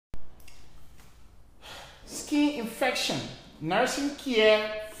skin infection, nursing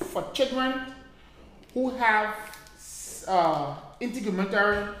care for children who have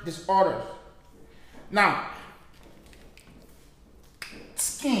integumentary disorders. Now,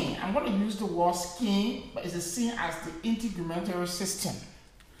 skin, I'm going to use the word skin, but it's the same as the integumentary system.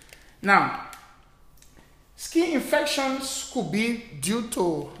 Now, skin infections could be due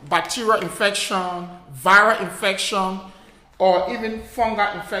to bacterial infection, viral infection, or even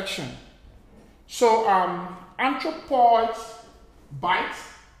fungal infection. So, arthropods bite,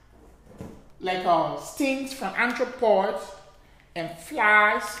 like stings from arthropods, and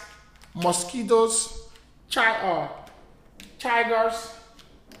flies, mosquitoes, tigers,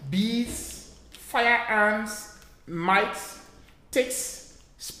 bees, fire ants, mites, ticks,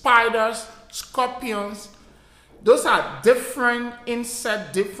 spiders, scorpions. Those are different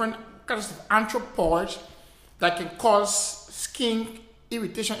insects, different kinds of arthropods that can cause skin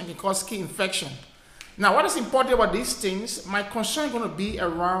irritation and can cause skin infection. Now, what is important about these things, my concern is going to be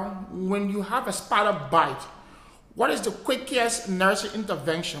around when you have a spider bite. What is the quickest nursing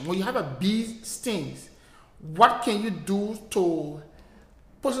intervention? When you have a bee stings, what can you do to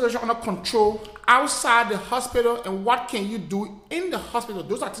put the situation under control outside the hospital, and what can you do in the hospital?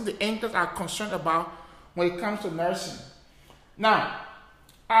 Those are things the anchors are concerned about when it comes to nursing. Now,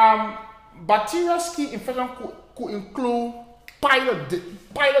 bacterial skin infection could include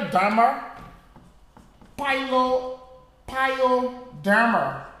pyoderma.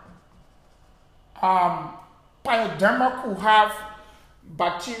 Pyoderma could have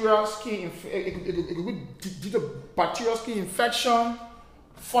bacterial skin infection. It could be due to bacterial skin infection,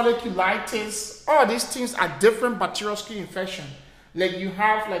 folliculitis. All these things are different bacterial skin infection. Like you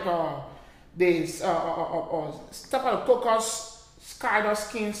have this Staphylococcus aureus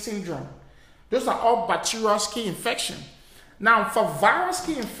skin syndrome. Those are all bacterial skin infection. Now, for viral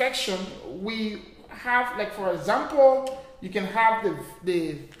skin infection, we have, like, for example, you can have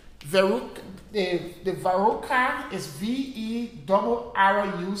the verruca is VERRUCA.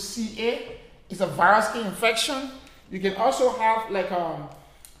 It's a viral skin infection. You can also have like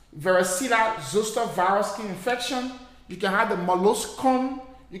varicella zoster viral skin infection. You can have the molluscum.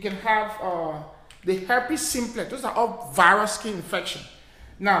 You can have the herpes simplex. Those are all viral skin infection.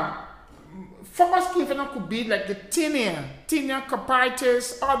 Now, fungal skin infection could be like the tinea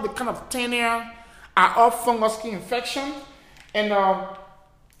carpitis, all the kind of tinea are all fungal skin infection. And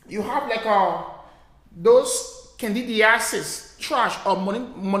you have like those candidiasis, thrush, or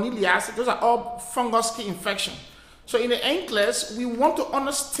moniliasis. Those are all fungal skin infection. So in the NCLEX, we want to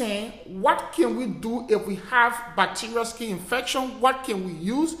understand what can we do if we have bacterial skin infection, what can we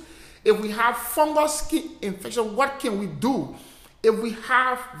use? If we have fungal skin infection, what can we do? If we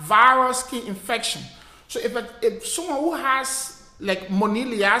have viral skin infection. So if someone who has like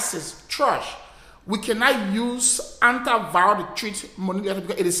moniliasis, thrush, we cannot use antiviral to treat moniliasis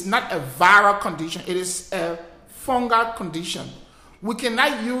because it is not a viral condition, it is a fungal condition. We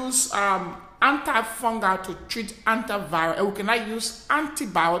cannot use antifungal to treat antiviral, and we cannot use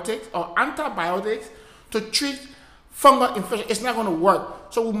antibiotics to treat fungal infection. It's not going to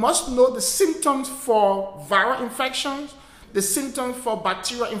work. So we must know the symptoms for viral infections, the symptoms for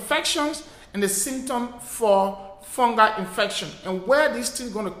bacterial infections, and the symptom for fungal infection, and where these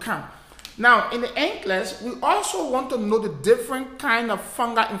things are going to come. Now, in the NCLEX, we also want to know the different kind of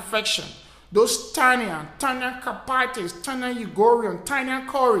fungal infection. Those tinea carpitis, tinea ugorium, tinea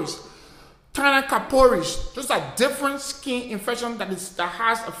coris, tinea caporis. Those are different skin infection that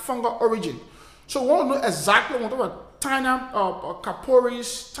has a fungal origin. So we want to know exactly when we talk about tinea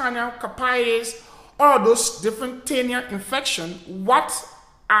caporis, tinea carpitis, all those different tinea infection. What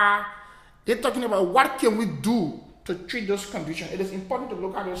are they talking about? What can we do to treat those conditions? It is important to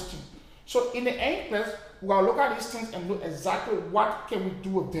look at those things. So in the NCLEX, we're going to look at these things and know exactly what can we do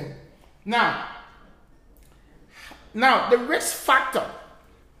with them. Now, the risk factor.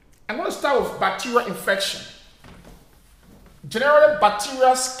 I'm going to start with bacterial infection. Generally,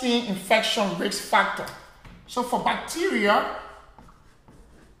 bacterial skin infection risk factor. So for bacteria,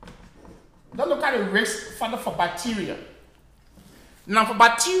 don't look at the risk factor for bacteria. Now for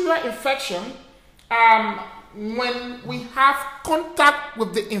bacterial infection, when we have contact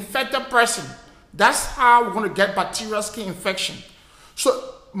with the infected person, that's how we're going to get bacterial skin infection.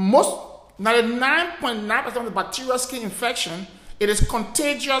 So most 99.9% of the bacterial skin infection, it is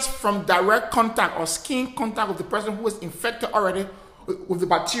contagious from direct contact or skin contact with the person who is infected already with the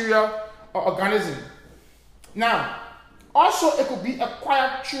bacterial organism. Now, also it could be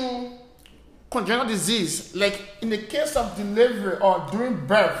acquired through congenital disease, like in the case of delivery or during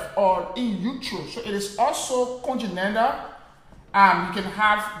birth or in utero. So it is also congenital. You can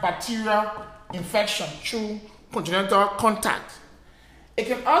have bacterial infection through congenital contact. You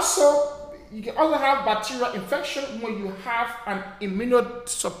can also have bacterial infection when you have an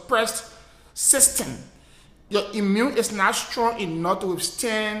immunosuppressed system. Your immune is not strong enough to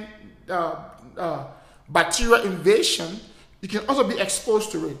withstand bacterial invasion. You can also be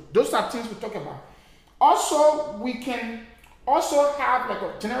exposed to it. Those are things we talk about. Also, we can also have like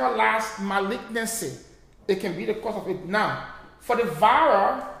a generalized malignancy. It can be the cause of it. Now, for the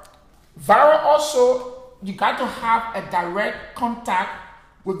viral also, you got to have a direct contact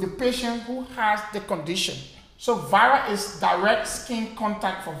with the patient who has the condition. So viral is direct skin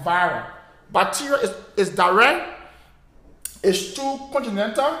contact for viral. Bacterial is direct, it's through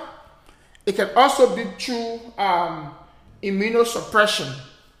congenital. It can also be through immunosuppression.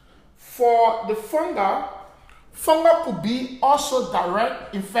 For the fungal could be also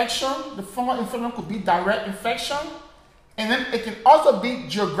direct infection. The fungal infection could be direct infection. And then it can also be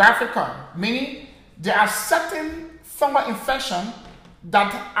geographical, meaning there are certain fungal infections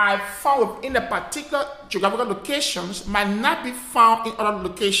that are found within a particular geographical locations might not be found in other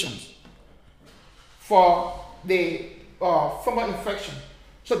locations for the fungal infection.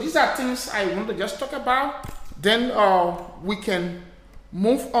 So these are things I want to just talk about. Then we can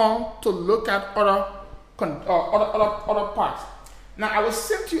move on to look at other parts. Now I will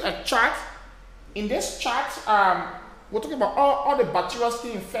send you a chart. In this chart, we're talking about all the bacterial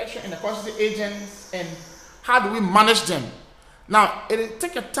skin infection and the causative agents and how do we manage them. Now,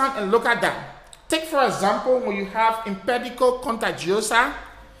 take your time and look at that. Take, for example, when you have impetigo contagiosa.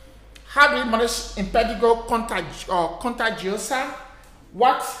 How do you manage impetigo contagiosa?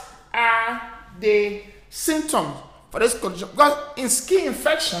 What are the symptoms for this condition? Because in skin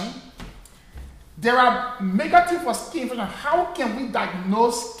infection, there are negative for skin infection. How can we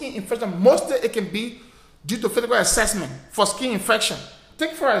diagnose skin infection? Mostly it can be due to physical assessment for skin infection.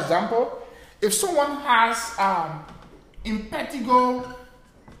 Take, for example, if someone has impetigo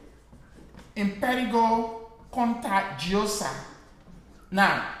contagiosa.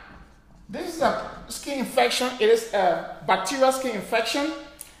 Now, this is a skin infection. It is a bacterial skin infection.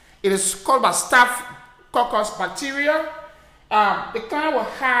 It is caused by Staphylococcus bacteria. The client will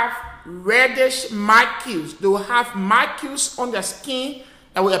have reddish macules. They will have macules on their skin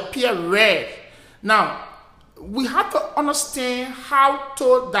that will appear red. Now, we have to understand how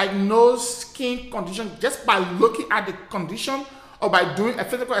to diagnose skin condition just by looking at the condition or by doing a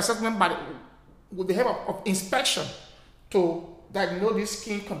physical assessment with the help of inspection to diagnose this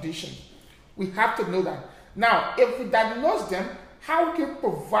skin condition. We have to know that. Now, if we diagnose them, how we can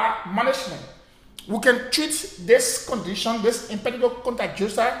provide management? We can treat this condition, this impetigo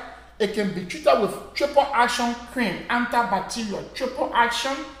contagiosa. It can be treated with triple action cream, antibacterial, triple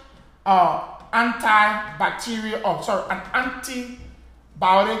action, antibacterial, an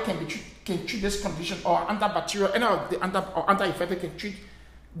antibiotic can treat this condition, or antibacterial, any of the anti-infective can treat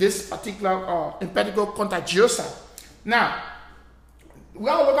this particular impetigo contagiosa. Now, we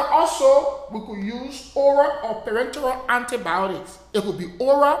could use oral or parenteral antibiotics. It could be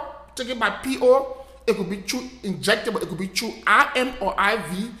oral, taken by PO. It could be through injectable. It could be through IM or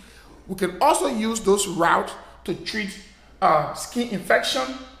IV. We can also use those routes to treat skin infection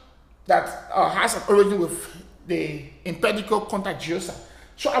that has an origin with the impetigo contagiosa.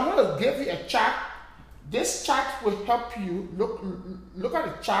 So I'm going to give you a chart. This chart will help you look at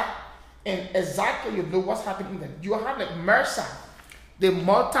the chart and exactly you know what's happening there. You have like MRSA, the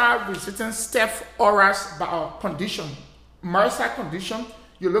multi-resistant Staph aureus condition. MRSA condition,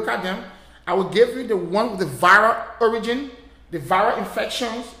 you look at them. I will give you the one with the viral origin, the viral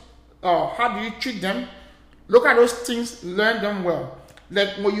infections. How do you treat them? Look at those things, learn them well.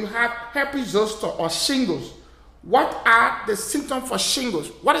 Like when you have herpes zoster or shingles, what are the symptoms for shingles?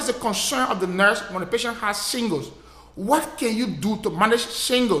 What is the concern of the nurse when the patient has shingles? What can you do to manage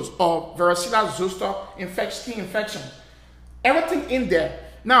shingles or varicella zoster skin infection? Everything in there.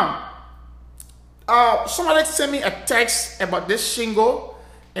 Now, somebody sent me a text about this shingle,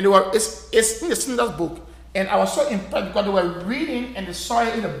 and it's in the Sanders book. And I was so impressed because they were reading and they saw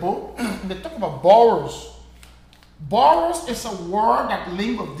it in the book. And they talk about borers. Borers is a word that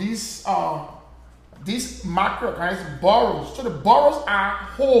links with these microorganisms, borers. So the borers are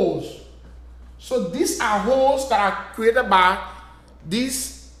holes. So these are holes that are created by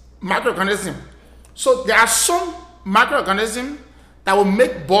these microorganisms. So there are some microorganisms that will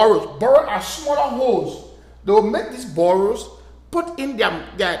make borers. Borers are smaller holes. They will make these borers, put in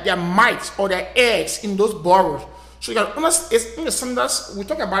their mites or their eggs in those borers. So you can understand, it's in the Sanders. We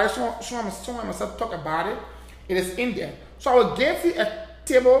talk about it. Someone myself talk about it. It is in there. So I will give you a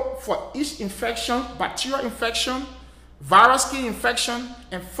table for each infection, bacterial infection, viral skin infection,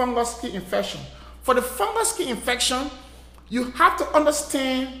 and fungal skin infection. For the fungal skin infection, you have to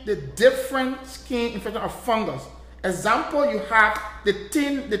understand the different skin infection of fungus. Example, you have the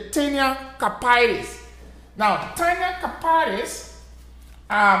Taenia capitis. Now, Taenia capitis,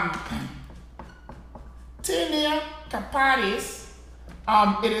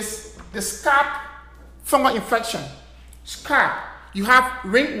 it is the scalp fungal infection. Scalp. You have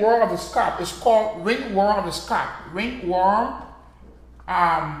ringworm of the scalp. It's called ringworm of the scalp. Ringworm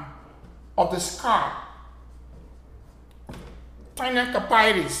of the scalp. Taenia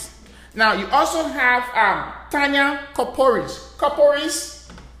capitis. Now you also have Taenia corporis. Corporis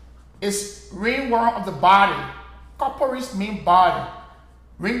is ringworm of the body. Corporis means body.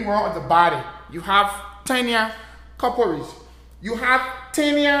 Ringworm of the body. You have Taenia corporis. You have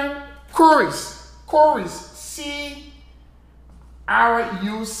Taenia cruris. Cruris.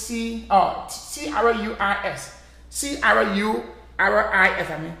 C-R-U-C. C-R-U-R-S. C-R-U-R-I-S.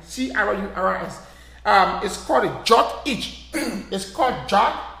 I mean C-R-U-R-S. It's called a jock itch. It's called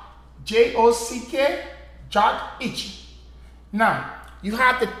jock. J-O-C-K. Jock itch. Now, you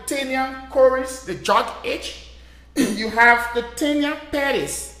have the Taenia cruris, the jock itch. You have the Taenia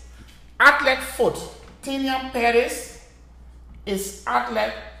pedis, athlete foot. Taenia pedis is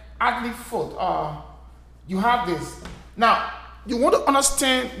athlete foot. You have this. Now, you want to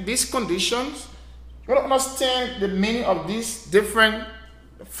understand these conditions. You want to understand the meaning of these different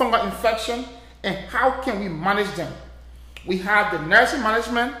fungal infections and how can we manage them. We have the nursing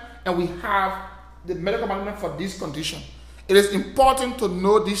management and we have the medical management for this condition. It is important to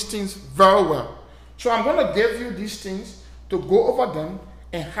know these things very well. So I'm going to give you these things to go over them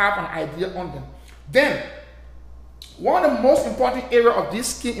and have an idea on them. Then, one of the most important areas of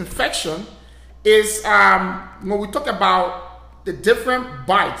this skin infection is when we talk about the different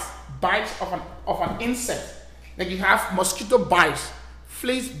bites of an insect. Like you have mosquito bites,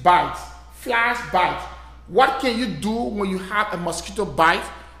 fleas bites, flies bites. What can you do when you have a mosquito bite?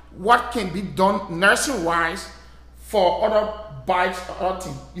 What can be done nursing-wise for other bites or other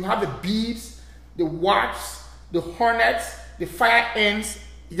things? You have the bees, the wasps, the hornets, the fire ants,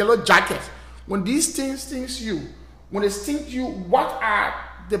 yellow jackets. When these things sting you, when they sting you, what are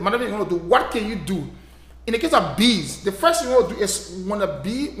the management you want to do? What can you do? In the case of bees, the first thing you want to do is when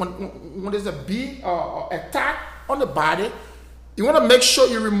there's a bee attack on the body, you want to make sure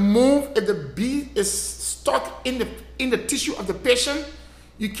you remove if the bee is stuck in the tissue of the patient.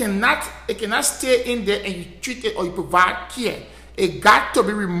 It cannot stay in there and you treat it or you provide care. It got to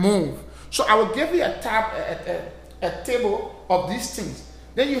be removed. So I will give you a table of these things.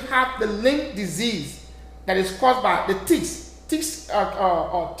 Then you have the lymph disease that is caused by the ticks. Ticks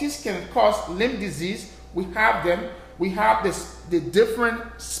can cause lymph disease. We have them. We have the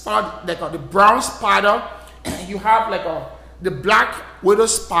different spider, like the brown spider. You have like the black widow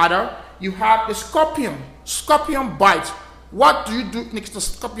spider. You have the scorpion bite. What do you do next to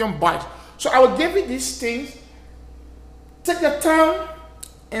scorpion bite? So I will give you these things. Take your time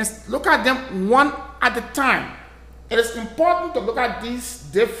and look at them one at a time. It is important to look at these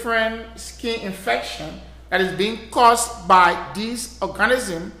different skin infections that is being caused by these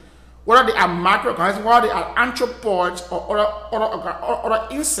organisms, whether they are microorganisms, whether they are arthropods or other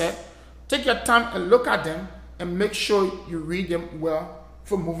insects. Take your time and look at them and make sure you read them well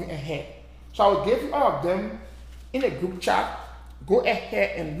for moving ahead. So I will give you all of them in a group chat. Go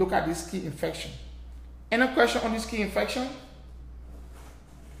ahead and look at this skin infection. Any question on this skin infection?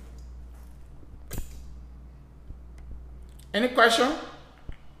 Any question?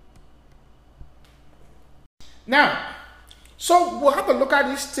 Now, so we'll have to look at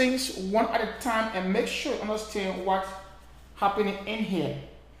these things one at a time and make sure you understand what's happening in here.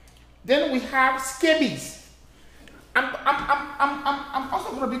 Then we have scabies. I'm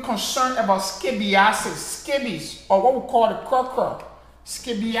also going to be concerned about scabiasis, scabies, or what we call the crocker.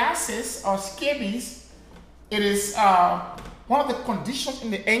 Scabiasis or scabies, it is one of the conditions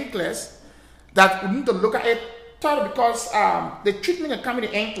in the anklets that we need to look at it thoroughly because the treatment can come in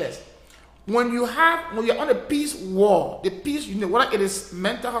the anklets. When you're on a peace ward, the peace unit, whether it is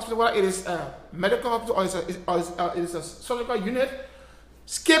mental hospital, whether it is a medical hospital, or it is a surgical unit,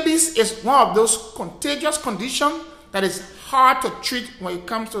 scabies is one of those contagious conditions that is hard to treat when it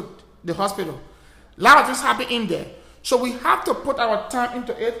comes to the hospital. A lot of things happen in there. So we have to put our time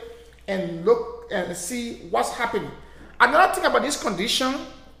into it and look and see what's happening. Another thing about this condition,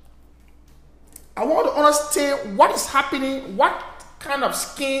 I want to understand what is happening, what kind of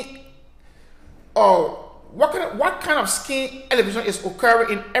skin or what kind of skin elevation is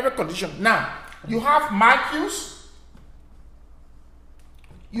occurring in every condition. Now, you have macules,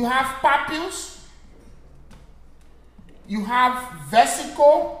 you have papules, you have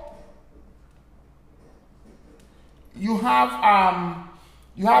vesicle, you have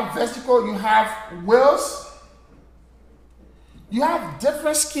vesicle, you have wheals, you have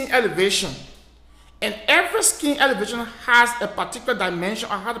different skin elevation. And every skin elevation has a particular dimension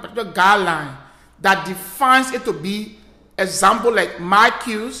or has a particular guideline that defines it to be, example like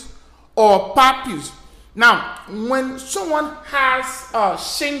macules or papules. Now, when someone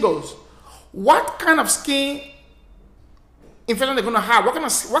has shingles, what kind of skin infection they're going to have?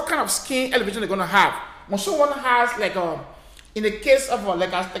 What kind of skin elevation they're going to have? When someone has in the case of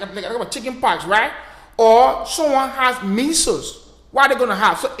like a chicken pox, right? Or someone has measles, what are they going to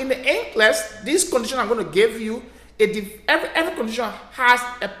have? So in the NCLEX, this condition I'm going to give you, every condition has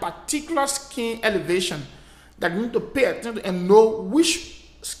a particular skin elevation that you need to pay attention to and know which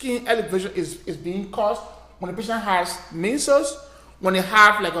skin elevation is being caused when the patient has measles, when they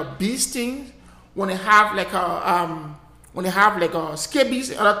have like a bee sting, when they have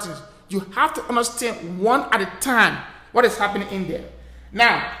scabies and other things. You have to understand one at a time what is happening in there.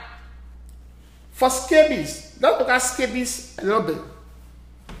 Now, for scabies, let's look at scabies a little bit.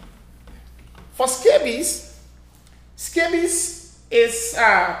 For scabies is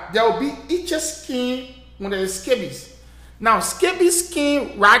there will be itchy skin when there is scabies. Now, scabies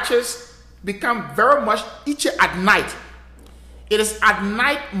skin rashes become very much itchy at night. It is at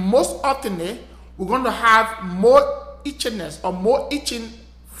night most often we're going to have more itchiness or more itching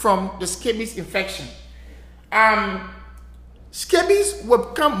from the scabies infection. Scabies will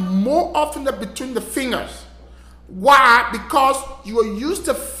become more often between the fingers. Why? Because you will use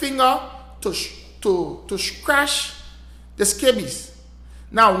the finger to scratch the scabies.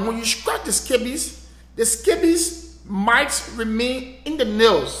 Now, when you scratch the scabies might remain in the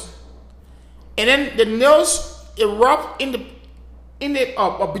nails, and then the nails erupt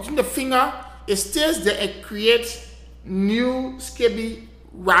or between the finger. It stays there and creates new scabies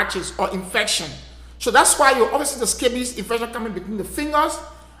rashes or infection. So that's why you always see the scabies infection coming between the fingers,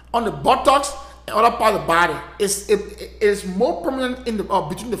 on the buttocks, and other part of the body. It is more prominent in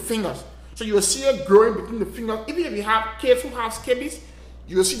between the fingers. So you will see it growing between the fingers. Even if you have kids who have scabies,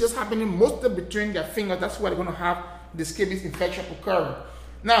 you will see this happening mostly between their fingers. That's why they're going to have the scabies infection occurring.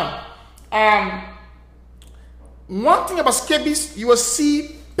 Now, one thing about scabies, you will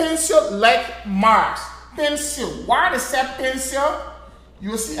see pencil-like marks. Pencil. Why they say pencil?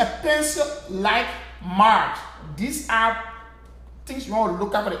 You will see a pencil-like mark. These are things you want to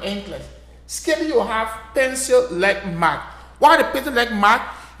look at for the NCLEX. Scabies will have pencil-like mark. Why the pencil-like mark?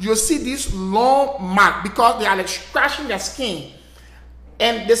 You'll see this long mark because they are like scratching their skin.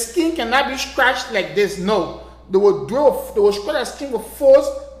 And the skin cannot be scratched like this. No. They will scratch their skin with force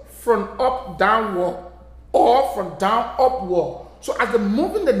from up downward or from down upward. So as they're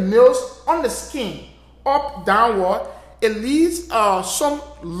moving the nails on the skin up downward, it leaves some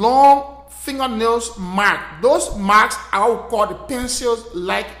long fingernails mark. Those marks are what we call the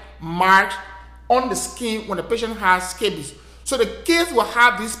pencils-like marks on the skin when the patient has scabies. So the kids will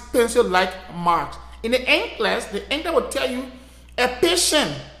have these pencil-like marks. In the NCLEX, the NCLEX will tell you a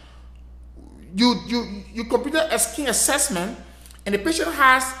patient, you computed a skin assessment, and the patient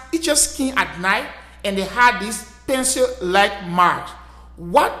has itchy skin at night, and they have these pencil-like marks.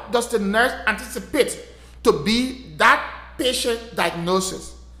 What does the nurse anticipate to be that patient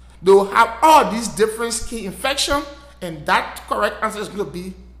diagnosis? They will have all these different skin infections, and that correct answer is going to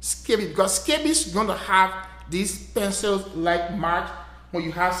be scabies, because scabies is going to have these pencils-like marks when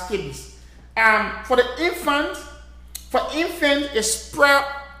you have scabies. For the infant,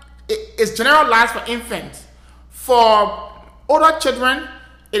 it's generalized for infants. For older children,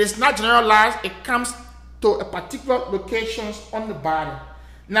 it is not generalized. It comes to a particular locations on the body.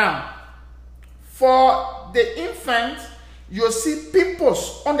 Now, for the infant, you'll see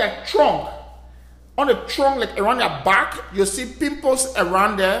pimples on their trunk. On the trunk, like around their back, you'll see pimples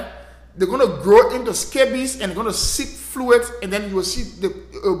around there. They're going to grow into scabies and they're going to seep fluid, and then you will see it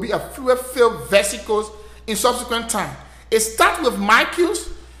will be a fluid-filled vesicles in subsequent time. It starts with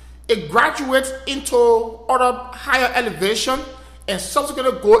macules, it graduates into other higher elevation, and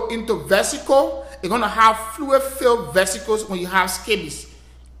subsequently go into vesicle. You're going to have fluid-filled vesicles when you have scabies.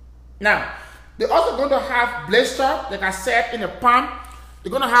 Now, they're also going to have blister, like I said, in the palm.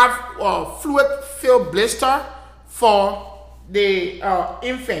 They're going to have fluid-filled blister for the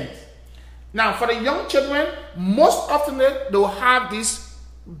infant. Now, for the young children, most often they will have these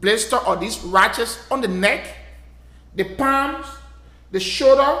blister or these rashes on the neck, the palms, the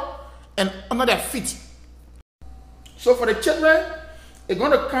shoulder, and under their feet. So for the children, they're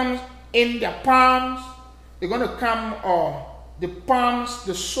going to come in their palms, they're going to come the palms,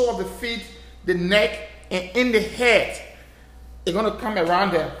 the sole of the feet, the neck, and in the head. it's going to come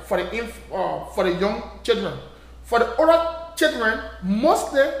around there for the young children. For the older children,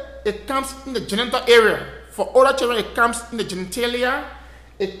 mostly it comes in the genital area. For older children, it comes in the genitalia,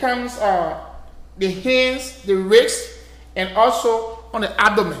 it comes the hands, the wrists, and also on the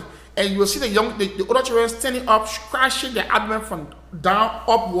abdomen. And you will see the older children standing up, scratching the abdomen from down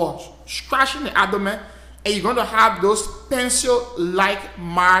upwards, scratching the abdomen, and you're going to have those pencil-like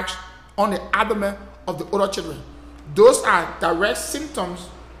marks on the abdomen of the older children. Those are direct symptoms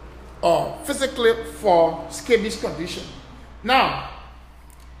physically for scabies condition. Now,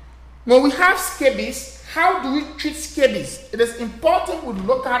 when we have scabies, how do we treat scabies? It is important we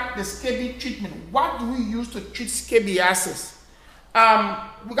look at the scabies treatment. What do we use to treat scabiasis?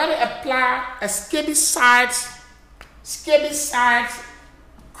 We got to apply a scabicide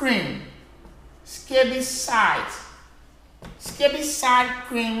cream. Scabicide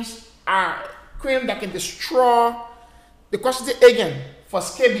creams are cream that can destroy the causative agent for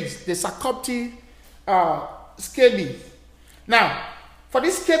scabies, the Sarcoptes scabies. Now, for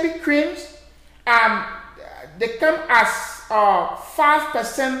these scabies creams, they come as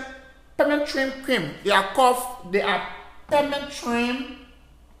 5% permethrin cream. They are permethrin.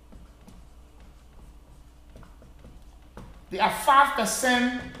 They are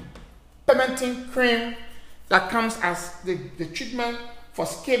 5% permethrin cream that comes as the treatment for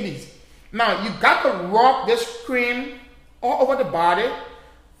scabies. Now, you got to rub this cream all over the body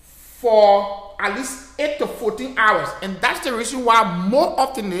for at least 8 to 14 hours. And that's the reason why more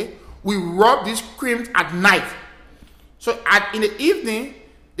often we rub these creams at night. So in the evening,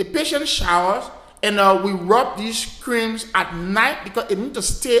 the patient showers and we rub these creams at night because it needs to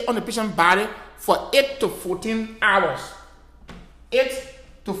stay on the patient's body for 8 to 14 hours. 8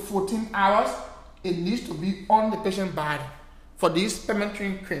 to 14 hours, it needs to be on the patient's body for this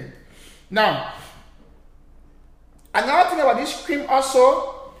permethrin cream. Now, another thing about this cream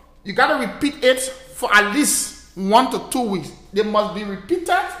also, you got to repeat it for at least 1 to 2 weeks. They must be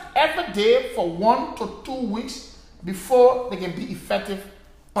repeated every day for 1 to 2 weeks before they can be effective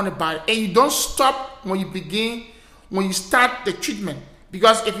on the body. And you don't stop when you start the treatment,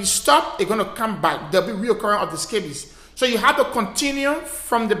 because if you stop, it's going to come back. There'll be reoccurrence of the scabies. So you have to continue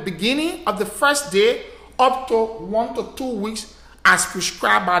from the beginning of the first day up to 1 to 2 weeks as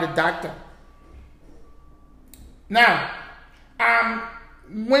prescribed by the doctor. Now,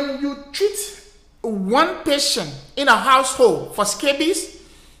 when you treat one patient in a household for scabies,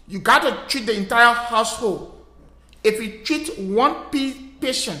 you got to treat the entire household. If you treat one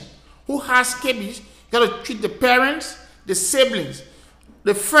patient who has scabies, you got to treat the parents, the siblings,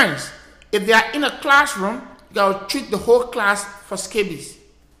 the friends. If they are in a classroom, you got to treat the whole class for scabies,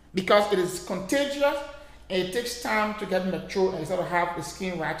 because it is contagious and it takes time to get mature and you start to have the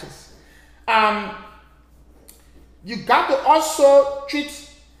skin rashes. You got to also treat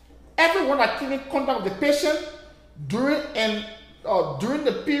everyone that came in contact with the patient during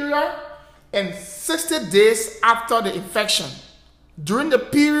the period and 60 days after the infection. During the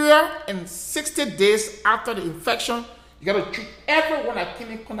period and 60 days after the infection, you got to treat everyone that came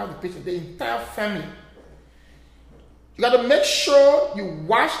in contact with the patient, the entire family. You got to make sure you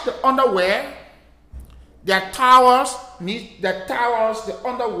wash the underwear, their towels, the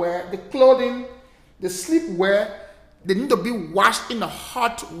underwear, the clothing, the sleepwear. They need to be washed in the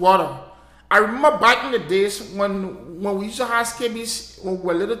hot water. I remember back in the days when we used to have scabies, when we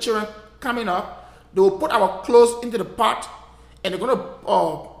were little children coming up, they will put our clothes into the pot and they're going to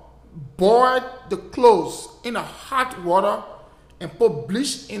boil the clothes in the hot water and put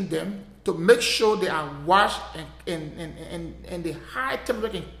bleach in them to make sure they are washed and the high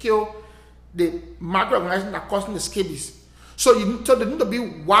temperature can kill the microorganisms that are causing the scabies. So they need to be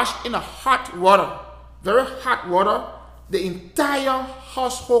washed in a hot water, very hot water. The entire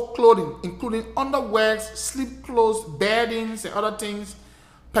household clothing, including underwears, sleep clothes, beddings, and other things,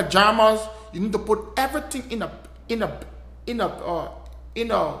 pajamas. You need to put everything in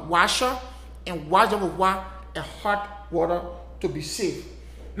a washer and wash them with a hot water to be safe.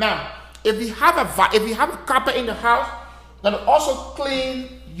 Now, if you have a carpet in the house, then also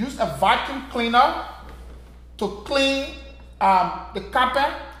use a vacuum cleaner to clean the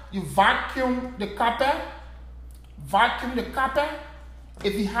carpet. You vacuum the carpet.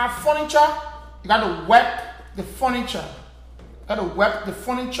 If you have furniture, you got to wet the furniture. You got to wet the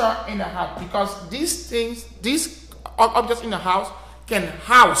furniture in the house, because these objects in the house can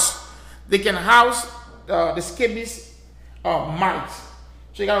house the scabies mites.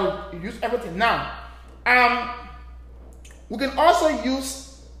 So you got to use everything. Now, we can also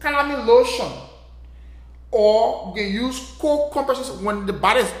use calamine lotion, or we can use cold compresses when the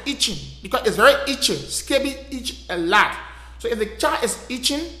body is itching, because it's very itchy. Scabies itch a lot. So if the child is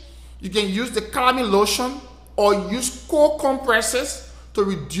itching, you can use the calamine lotion or use cold compresses to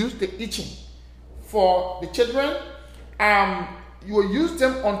reduce the itching. For the children, you will use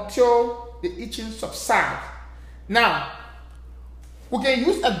them until the itching subsides. Now, we can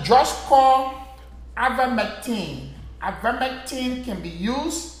use a drug called ivermectin. Ivermectin can be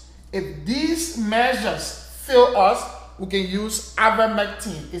used. If these measures fail us, we can use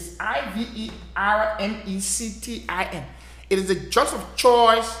ivermectin. It's IVERMECTIN. It is the drug of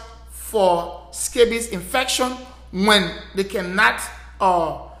choice for scabies infection when they cannot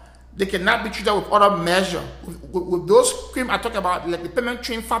be treated with other measures. With those cream I talk about, like the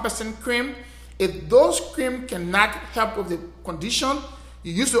Permethrin 5% cream, if those cream cannot help with the condition,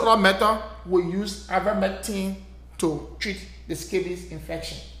 you use the other method. We use ivermectin to treat the scabies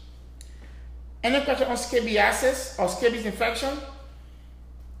infection. Any question on scabiasis or scabies infection?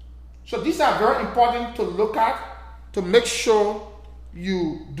 So these are very important to look at to make sure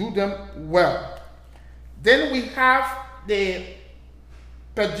you do them well. Then we have the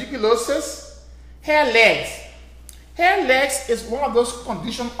pediculosis, hair legs. Hair legs is one of those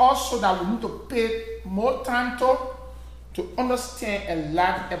conditions also that we need to pay more time to understand a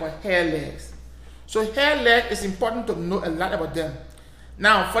lot about hair legs. So hair leg is important to know a lot about them.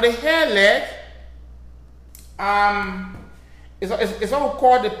 Now for the hair leg, it's what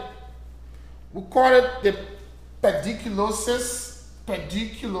we call it the pediculosis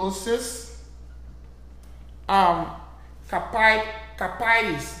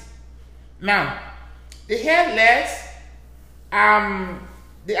capitis. Now the hair legs,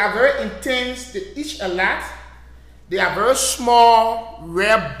 they are very intense, they itch a lot. They are very small,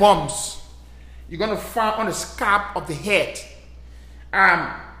 rare bumps you're going to find on the scalp of the head.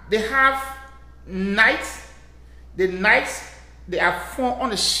 They have knights. The knights, they are found on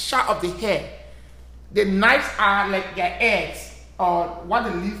the shaft of the head. The knights are like their eggs or what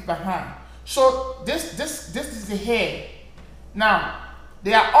they leave behind. So this is the hair. Now,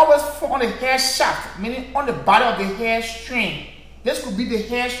 they are always found on the hair shaft, meaning on the bottom of the hair string. This could be the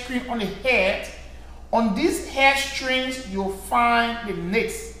hair string on the head. On these hair strings, you'll find the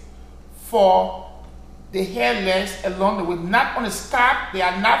knits for the hair legs along the way. Not on the scalp. They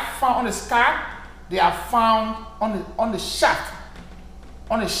are not found on the scalp. They are found on the shaft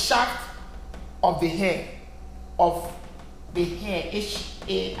of the hair,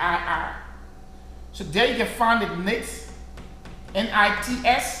 H-A-I-R. So there you can find the knits,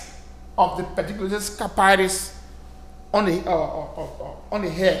 N-I-T-S, of the pediculosis capitis on the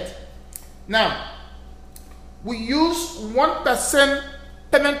head. Now, we use 1%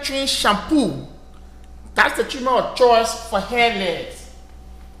 Permethrin shampoo. That's the treatment of choice for hair legs.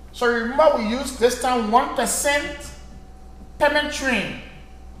 So remember, we use this time 1% Permethrin,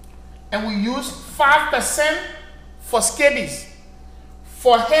 and we use 5% for scabies.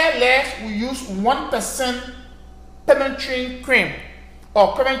 For hair legs, we use 1% Permethrin cream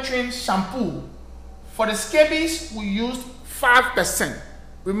or Permethrin shampoo. For the scabies, we use 5%.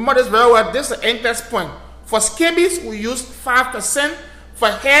 Remember this very well. This is the entry point. For scabies, we use 5%. For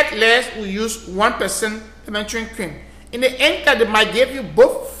hair legs, we use 1% Permethrin cream. In the end, they might give you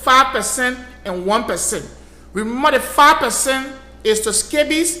both 5% and 1%. Remember, the 5% is to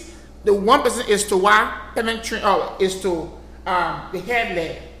scabies, the 1% is to what? Permethrin, or is to the hair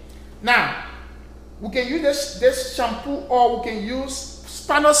leg. Now, we can use this shampoo, or we can use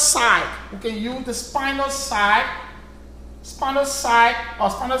Spinosad. We can use the Spinosad or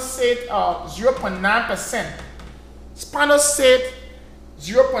Spinosad 0.9%. Spinosad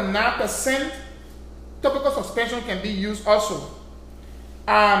 0.9%. Topical suspension can be used also.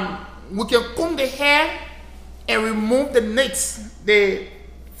 We can comb the hair and remove the knits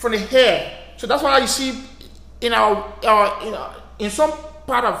from the hair. So that's why you see in in some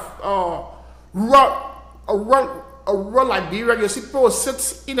part of rural Liberia, you see people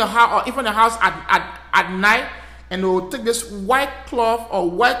sit in the house or even the house at night, and they will take this white cloth or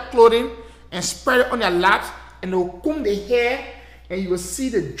white clothing and spread it on their laps, and they will comb the hair, and you will see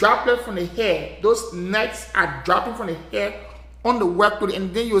the droplet from the hair. Those nets are dropping from the hair on the white clothing,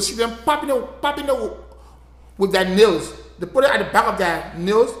 and then you will see them popping it with their nails. They put it at the back of their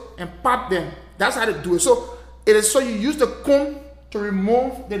nails and pop them. That's how they do it. So it is, so you use the comb to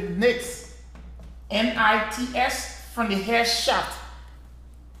remove the nits, N-I-T-S, from the hair shaft.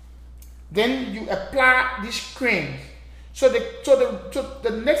 Then you apply this cream. So the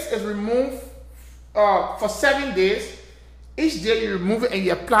nits is removed for 7 days. Each day you remove it and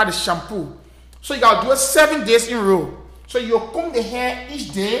you apply the shampoo. So you gotta do it 7 days in a row. So you comb the hair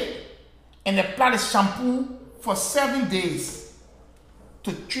each day and apply the shampoo for 7 days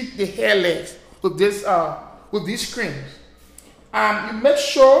to treat the hair legs with these creams. You make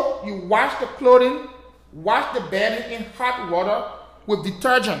sure you wash the clothing, wash the bedding in hot water with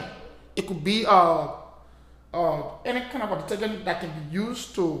detergent. It could be any kind of a detergent that can be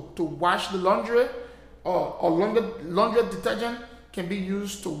used to wash the laundry, or laundry detergent can be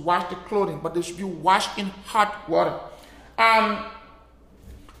used to wash the clothing, but they should be washed in hot water.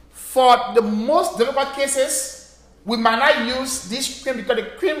 For the most difficult cases, we might not use this cream because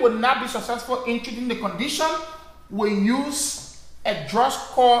the cream will not be successful in treating the condition. We use a drug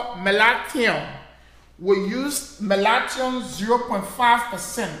called Malathion. We use Malathion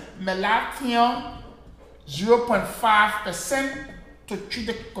 0.5%. Malathion 0.5% to treat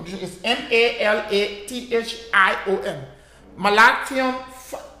the condition. It's Malathion. Malathion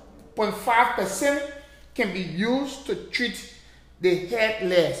 0.5% can be used to treat the hair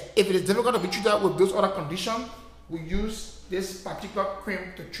layers. If it is difficult to be treated with those other conditions, we use this particular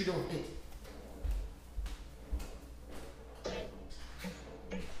cream to treat it with it.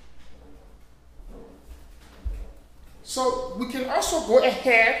 So we can also go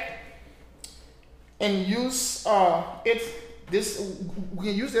ahead and use we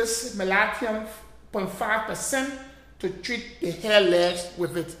can use this Malathion 0.5% to treat the hair layers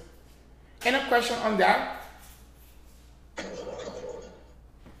with it. Any question on that?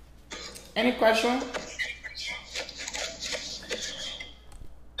 Any question?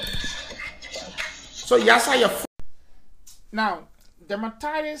 So Yasa, your now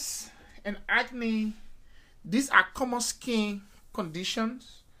dermatitis and acne, these are common skin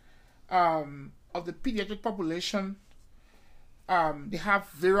conditions of the pediatric population. They have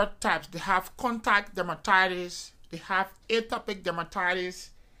various types. They have contact dermatitis, they have atopic dermatitis,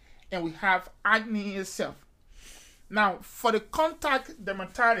 and we have acne itself. Now, for the contact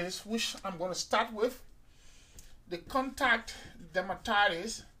dermatitis, which I'm going to start with, the contact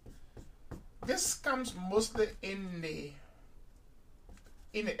dermatitis, this comes mostly in the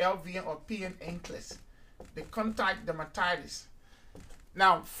LVN or PN anklets, the contact dermatitis.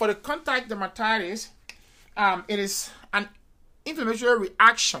 Now, for the contact dermatitis, it is an inflammatory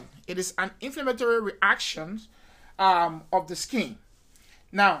reaction. It is an inflammatory reaction of the skin.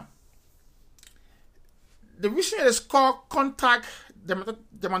 Now, the reason it is called contact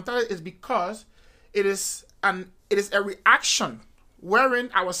dermatitis is because it is a reaction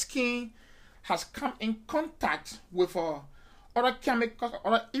wherein our skin has come in contact with other chemicals,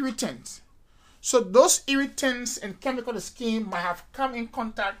 other irritants. So those irritants and chemicals the skin might have come in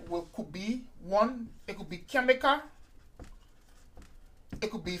contact with could be one, it could be chemical, it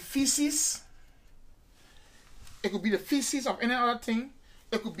could be feces, it could be the feces of any other thing,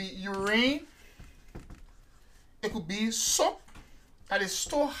 it could be urine, it could be soap that is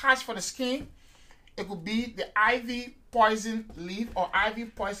so harsh for the skin, it could be the ivy poison leaf or ivy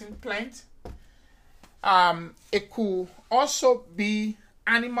poison plant. It could also be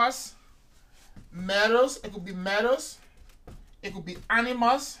animals, metals, it could be metals, it could be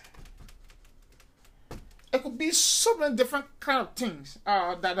animals, it could be so many different kind of things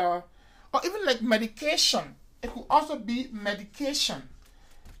that are, or even like medication. It could also be medication,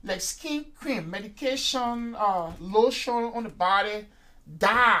 like skin cream, medication, lotion on the body,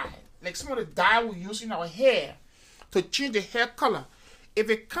 dye, like some of the dye we use in our hair to change the hair color.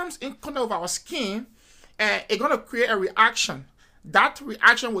 If it comes in contact with our skin, it's going to create a reaction. That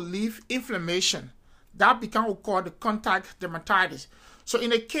reaction will leave inflammation. That becomes what we call the contact dermatitis. So in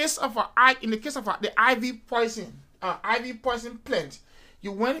the case of the ivy poison plant,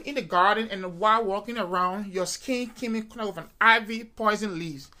 you went in the garden and while walking around, your skin came in contact with an ivy poison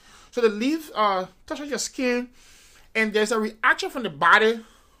leaf. So the leaf touches your skin, and there's a reaction from the body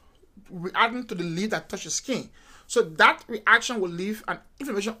reacting to the leaf that touches your skin. So that reaction will leave an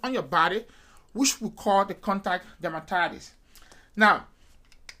inflammation on your body, which we call the contact dermatitis. Now,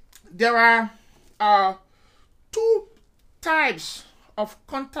 there are two types of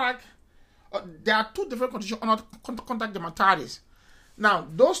contact. There are two different conditions on contact dermatitis. Now,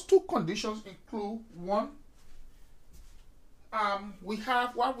 those two conditions include one, we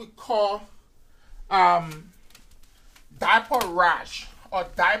have what we call diaper rash or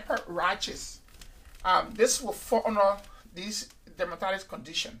diaper rashes. This will fall under this dermatitis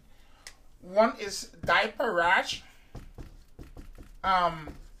condition. One is diaper rash.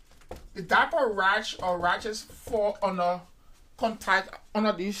 The diaper rash or rashes fall under contact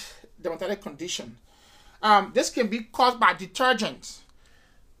under this dermatitis condition. This can be caused by detergents.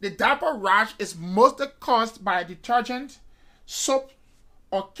 The diaper rash is mostly caused by detergent, soap,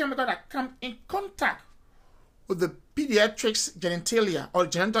 or chemical that come in contact with the pediatric's genitalia or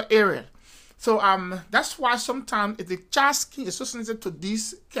genital area. So that's why sometimes if the child's skin is so sensitive to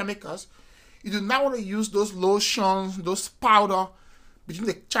these chemicals, You do not want to use those lotions, those powder between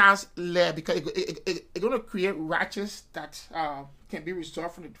the child's leg, because it's going to create rashes that can be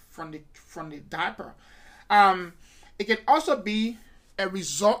resolved from the diaper. It can also be a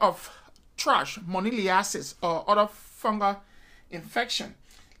result of thrush, moniliasis, or other fungal infection,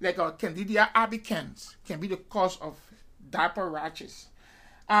 like Candida albicans can be the cause of diaper rashes.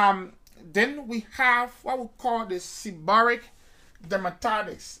 Then we have what we call the seborrheic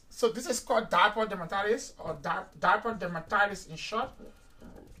dermatitis. So this is called diaper dermatitis, or diaper dermatitis in short.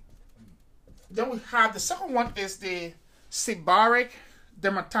 Then we have the second one is the seborrheic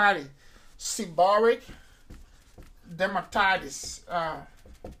dermatitis. Seborrheic dermatitis.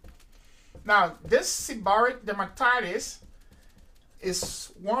 Now, this seborrheic dermatitis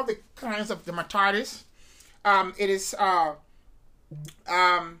is one of the kinds of dermatitis. It is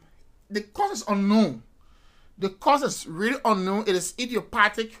the cause is unknown. The cause is really unknown. It is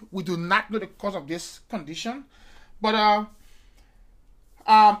idiopathic. We do not know the cause of this condition, but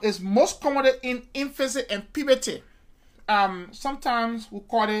it's most common in infancy and puberty. Sometimes we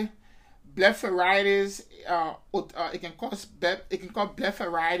call it blepharitis. It can cause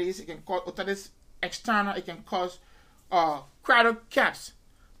blepharitis. It can cause otitis externa. It can cause cradle caps.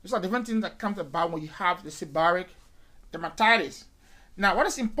 These are different things that comes about when you have the seborrheic dermatitis. Now, what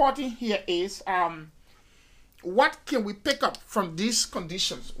is important here is what can we pick up from these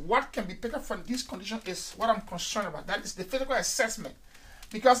conditions? What can be picked up from these conditions is what I'm concerned about. That is the physical assessment.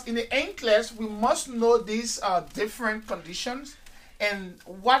 Because in the NCLEX, we must know these different conditions and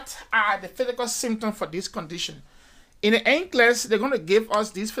what are the physical symptoms for this condition. In the NCLEX, they're going to give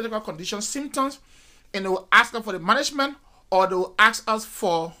us these physical condition symptoms, and they will ask us for the management, or they will ask us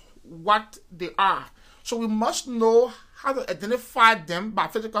for what they are. So we must know how to identify them by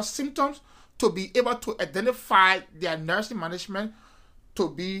physical symptoms to be able to identify their nursing management to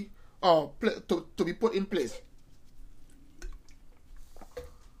be put in place.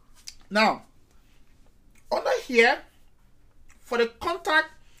 Now, under here, for the contact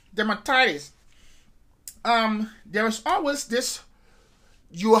dermatitis, there is always this,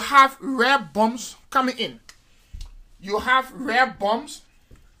 you have rare bumps coming in. You have rare bumps.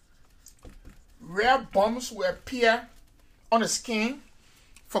 Rare bumps will appear on the skin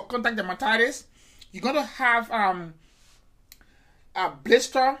for contact dermatitis. You're going to have a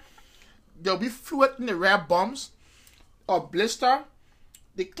blister. There will be fluid in the rare bumps or blister.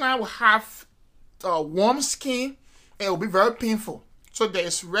 The client will have warm skin, and it will be very painful. So there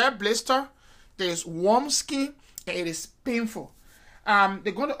is rare blister, there is warm skin, and it is painful.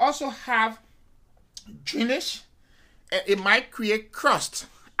 They're going to also have drainage, and it might create crust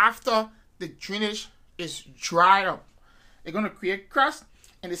after the drainage is dried up. They're going to create crust,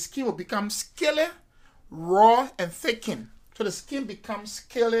 and the skin will become scaly, raw, and thickened. So the skin becomes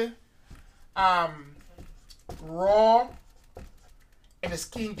scaly, raw, and the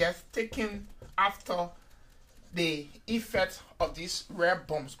skin gets thickened after the effect of these rare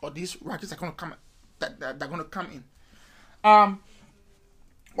bumps or these rashes are going to come that are going to come in.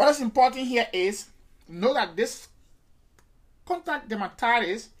 What is important here is know that this contact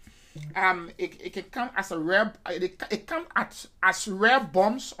dermatitis, it can come as a rare, it comes as rare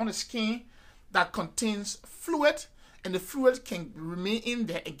bumps on the skin that contains fluid, and the fluid can remain in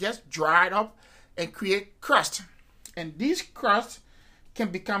there. It gets dried up and create crust, and these crusts can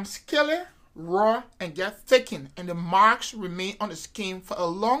become scaly, raw, and get thickened, and the marks remain on the skin for a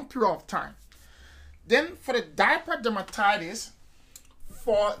long period of time. Then for the diaper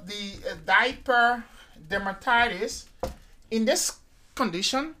dermatitis, in this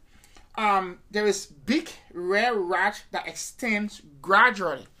condition, there is big rare rash that extends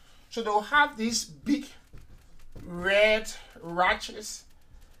gradually. So they'll have these big red rashes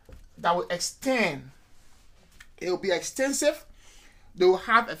that will extend. It will be extensive. They will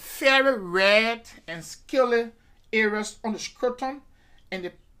have a very red and scaly areas on the scrotum and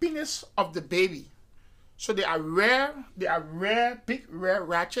the penis of the baby. So they are rare, big rare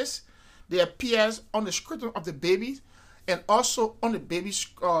rashes. They appear on the scrotum of the baby and also on the baby's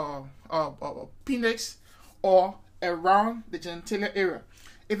penis or around the genitalia area.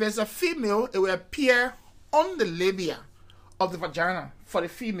 If it's a female, it will appear on the labia of the vagina for the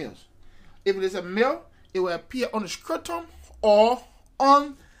females. If it is a male, it will appear on the scrotum or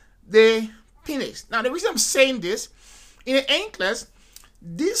on the penis. Now, the reason I'm saying this, in the NCLEX,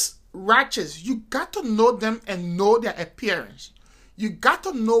 these rashes, you got to know them and know their appearance. You got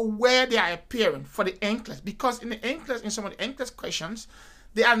to know where they are appearing for the NCLEX, because in the NCLEX, in some of the NCLEX questions,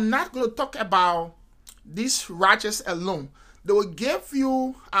 they are not going to talk about these rashes alone. They will give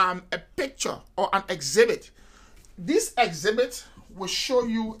you a picture or an exhibit. This exhibit will show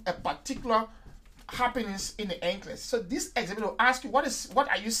you a particular happenings in the anklet. So this exhibit will ask you, what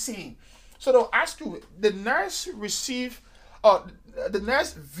are you seeing? So they'll ask you, the nurse the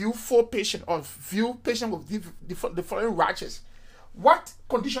nurse view 4 patients or view patient with the following rashes. What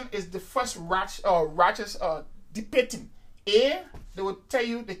condition is the first rashes depicting? A, they will tell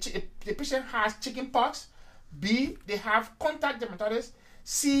you the patient has chickenpox. B, they have contact dermatitis.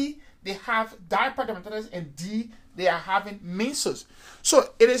 C, they have diaper dermatitis. And D, they are having measles.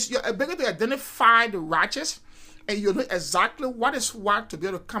 So it is your ability to identify the rashes, and you know exactly what is what to be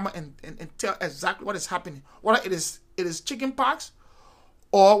able to come and tell exactly what is happening. Whether it is chickenpox,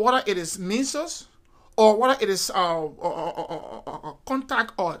 or whether it is measles, or whether it is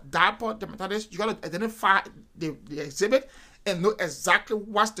contact or diaper dermatitis. You got to identify the exhibit and know exactly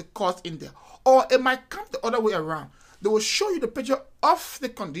what's the cause in there. Or it might come the other way around. They will show you the picture of the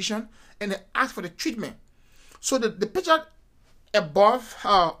condition and they ask for the treatment. So the picture above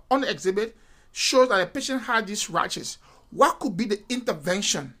on the exhibit shows that the patient had these rashes. What could be the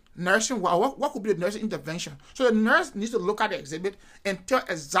intervention? What could be the nursing intervention? So the nurse needs to look at the exhibit and tell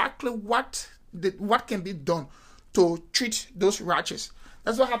exactly what can be done to treat those rashes.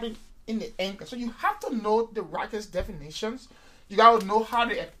 That's what happened in the ankle. So you have to know the rashes definitions. You got to know how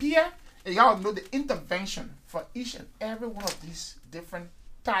they appear, and you got to know the intervention for each and every one of these different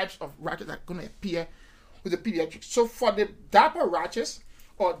types of rashes that are going to appear with the pediatrics. So for the diaper rashes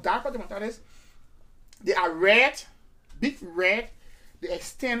or diaper dermatitis, they are red, big red. They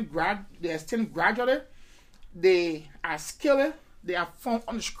extend gradually. They are scaly. They are found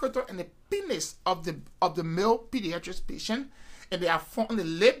on the scrotum and the penis of the male pediatric patient, and they are found on the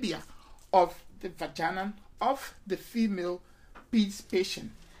labia of the vagina of the female peds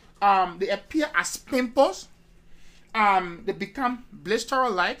patient. They appear as pimples. They become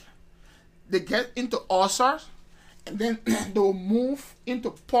blister-like. They get into ulcers, and then they will move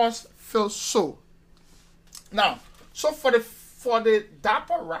into pus-filled sore. Now, so for the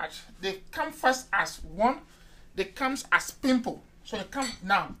diaper rash, they come first as one. They come as pimple. So they come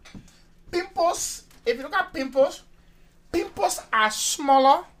now. Pimples. If you look at pimples, pimples are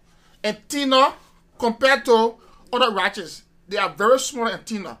smaller and thinner compared to other rashes. They are very small and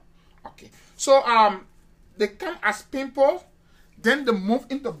thinner. Okay. So they come as pimple, then they move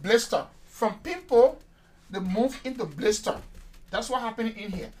into blister. From pimple, they move into blister. That's what happened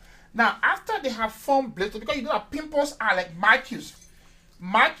in here. Now, after they have formed blister, because you know that pimples are like macules.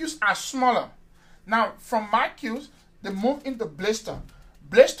 Macules are smaller. Now, from macules, they move into blister.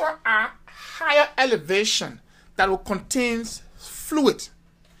 Blister are higher elevation that will contain fluid,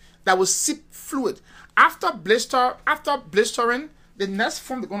 that will sip fluid. After blistering, the next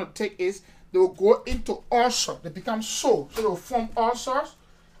form they're going to take is they will go into ulcer. They become sore. So they will form ulcers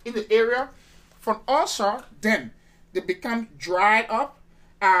in the area. From ulcer, then they become dried up.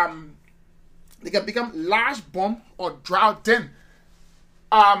 They can become large bump or dry. Then,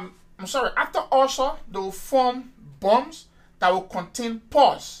 after ulcer, they will form bumps that will contain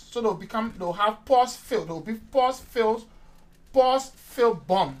pus. So they'll have pus filled. There will be pus filled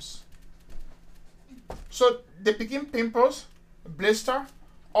bumps. So they begin pimples, blister,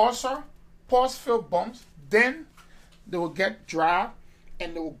 ulcer, pus filled bumps. Then they will get dry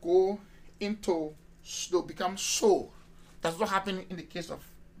and they will go into, they'll become sore. That's what happened in the case of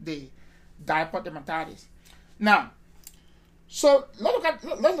the diaper dermatitis. Now, so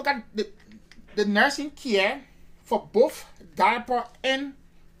let's look at the nursing care for both diaper and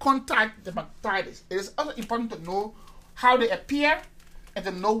contact dermatitis. It is also important to know how they appear and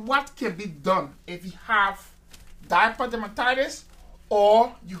to know what can be done if you have diaper dermatitis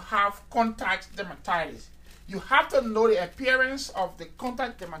or you have contact dermatitis. You have to know the appearance of the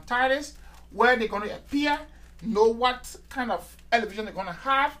contact dermatitis, where they're going to appear, know what kind of elevation they're going to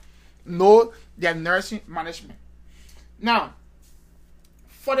have, know their nursing management. Now,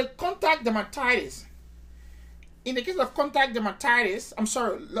 for the contact dermatitis, in the case of contact dermatitis,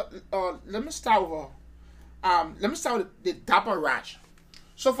 let me start with the diaper rash.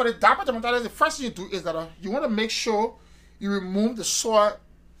 So for the diaper dermatitis, the first thing you do is that you want to make sure you remove the soiled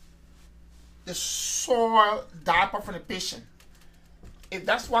diaper from the patient. If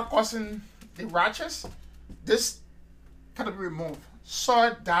that's what causing the rashes, this can be removed.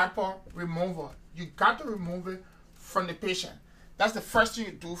 Soiled diaper remover. You got to remove it from the patient. That's the first thing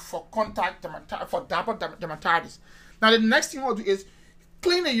you do for contact dermatitis, for diaper dermatitis. Now the next thing I'll do is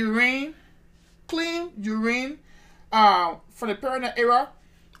clean the urine. Clean urine for the perineal area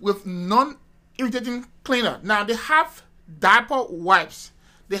with non-irritating cleaner. Now they have diaper wipes.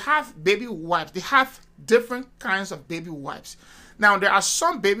 They have baby wipes. They have different kinds of baby wipes. Now there are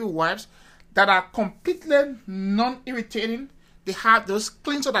some baby wipes that are completely non-irritating. they have those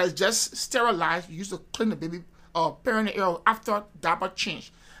cleanser that is just sterilized, you use to clean the baby or perineal area after diaper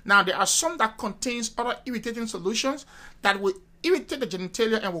change. Now, there are some that contains other irritating solutions that will irritate the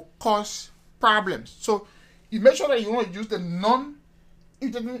genitalia and will cause problems. So you make sure that you want to use the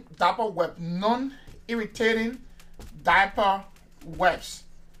non-irritating diaper web, non-irritating diaper webs.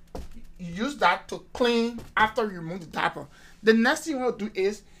 You use that to clean after you remove the diaper. The next thing you want to do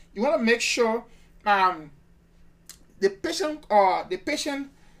is you want to make sure you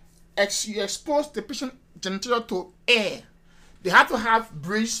expose the patient genitalia to air. They have to have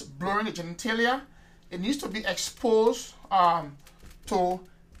breeze blowing the genitalia. It needs to be exposed to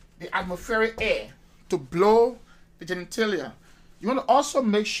the atmospheric air to blow the genitalia. You want to also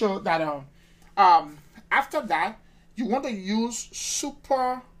make sure that after that, you want to use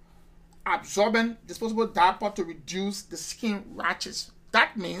super absorbent disposable diaper to reduce the skin rashes.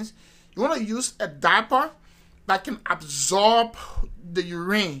 That means you want to use a diaper that can absorb the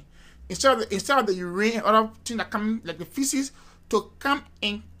urine instead of the urine and other things that come like the feces to come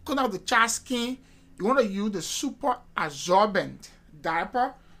in contact with the child's skin. You want to use the super absorbent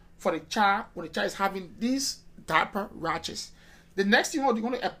diaper for the child when the child is having these diaper rashes. The next thing you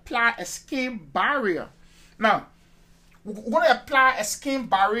want to apply a skin barrier. Now, we're going to apply a skin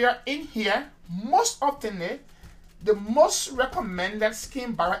barrier in here. Most often, the most recommended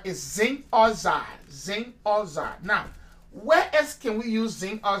skin barrier is zinc oxide. Zinc oxide. Now, where else can we use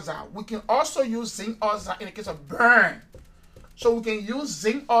zinc oxide? We can also use zinc oxide in the case of burn. So we can use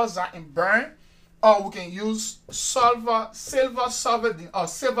zinc oxide in burn, or we can use silver Silverdene or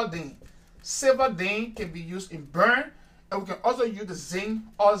Silverdene. Silverdene can be used in burn, and we can also use the zinc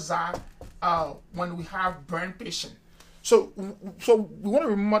oxide when we have burn patient. So we want to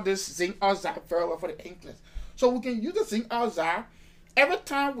remember this zinc oxide very well for the anklets. So we can use the zinc oxide every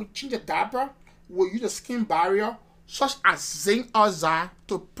time we change the diaper. We'll use a skin barrier such as zinc oxide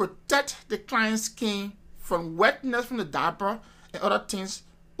to protect the client's skin from wetness from the diaper and other things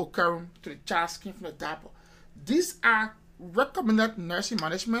occurring to the child's skin from the diaper. These are recommended nursing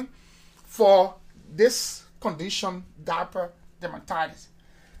management for this condition, diaper dermatitis.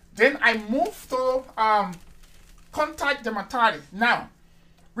 Then I move to contact dermatitis. Now,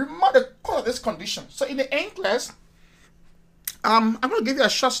 remember the cause of this condition. So in the anklets, I'm going to give you a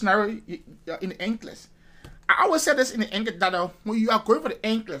short scenario in the anklets. I always say this in the anklet that when you are going for the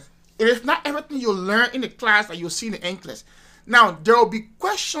anklets, it is not everything you learn in the class that you'll see in the anklets. Now, there will be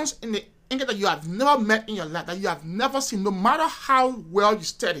questions in the anklet that you have never met in your life, that you have never seen, no matter how well you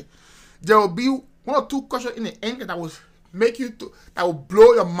study. There will be one or two questions in the anklet that will make you that will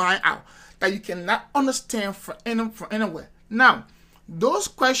blow your mind out, that you cannot understand from anywhere. Now, those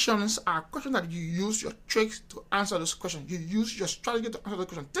questions are questions that you use your tricks to answer those questions. You use your strategy to answer those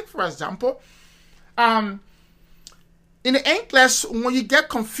questions. Take, for example, in the anklets, when you get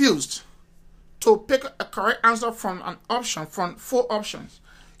confused to pick a correct answer from an option, from 4 options,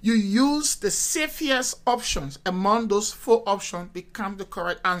 you use the safest options among those 4 options become the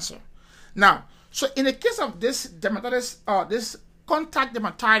correct answer. Now, so in the case of this dermatitis, this contact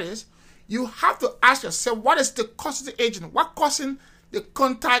dermatitis, you have to ask yourself, what is the causing agent? What causing the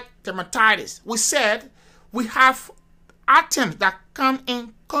contact dermatitis? We said we have items that come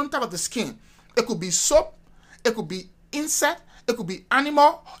in contact with the skin. It could be soap, it could be insect, it could be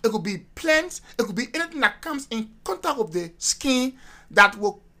animal, it could be plants, it could be anything that comes in contact with the skin that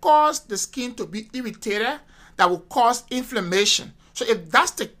will cause the skin to be irritated, that will cause inflammation. So if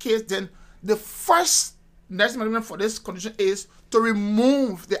that's the case, then the first nursing management for this condition is to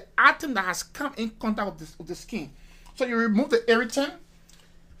remove the item that has come in contact with the skin. So you remove the irritant.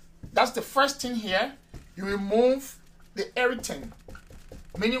 That's the first thing here. You remove the irritant,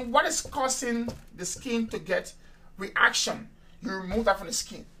 meaning what is causing the skin to get reaction. You remove that from the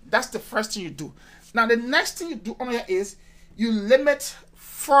skin. That's the first thing you do. Now the next thing you do on here is you limit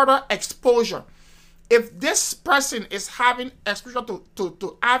further exposure. If this person is having exposure to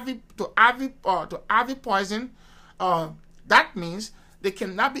IV poison, that means they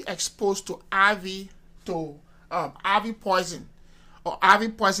cannot be exposed to IV poison or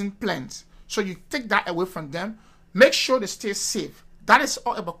IV poison plants. So you take that away from them. Make sure they stay safe. That is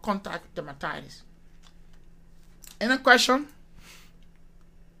all about contact dermatitis. Any question?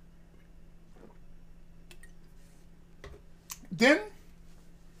 Then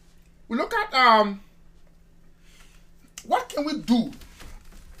we look at what can we do.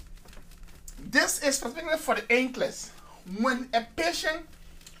 This is specifically for the anklets. When a patient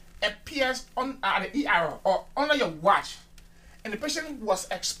appears on the ER or under your watch, and the patient was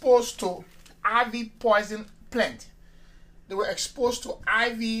exposed to IV poison plant, they were exposed to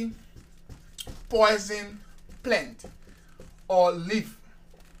IV poison plant, or leaf,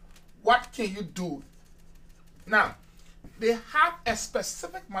 what can you do? Now, they have a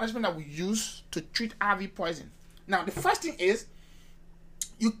specific management that we use to treat RV poison. Now, the first thing is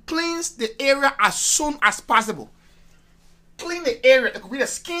you cleanse the area as soon as possible. Clean the area. It could be the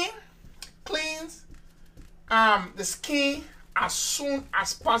skin. Cleanse the skin as soon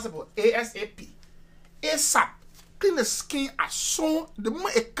as possible. ASAP. ASAP. Clean the skin as soon. The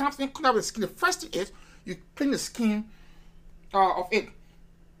moment it comes in contact with the skin, the first thing is you clean the skin of it.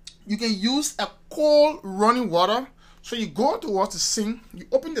 You can use a cold running water. So you go towards the sink, you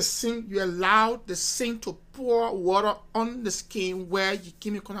open the sink, you allow the sink to pour water on the skin where you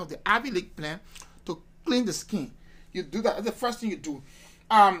came in contact with the Ivy League plant to clean the skin. You do that. That's the first thing you do.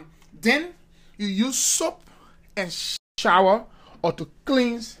 Then you use soap and shower or to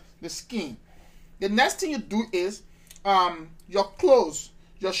cleanse the skin. The next thing you do is your clothes,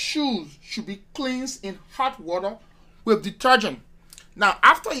 your shoes should be cleansed in hot water with detergent. Now,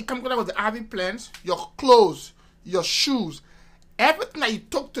 after you come in contact with the Ivy plants, your clothes, your shoes, everything that you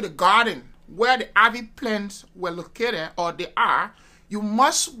took to the garden where the ivy plants were located or they are, you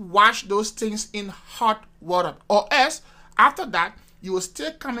must wash those things in hot water, or else after that you will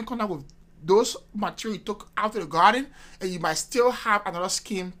still come in contact with those material you took out of the garden and you might still have another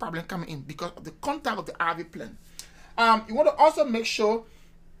skin problem coming in because of the contact of the ivy plant. You want to also make sure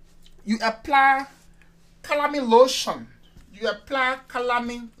you apply calamine lotion. You apply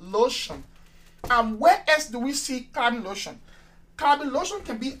calamine lotion. Where else do we see calamine lotion? Calamine lotion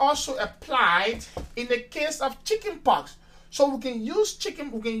can be also applied in the case of chicken pox. So we can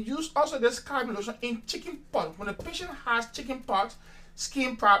use also this calamine lotion in chicken pox. When a patient has chicken pox,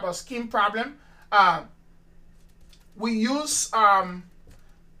 skin problem, we use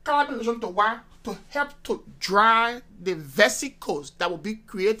calamine lotion to help to dry the vesicles that will be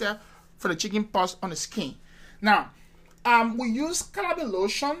created for the chicken pox on the skin. Now, we use calamine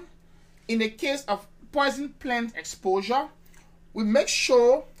lotion in the case of poison plant exposure. We make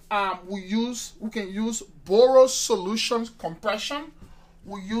sure we can use Boro solutions compression.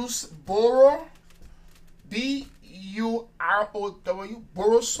 We use Boro, B-U-R-O-W,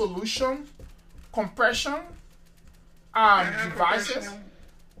 Boro solution compression devices.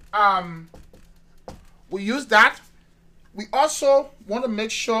 We use that. We also want to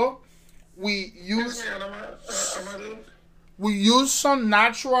make sure we use some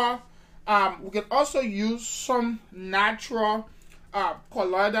natural. We can also use some natural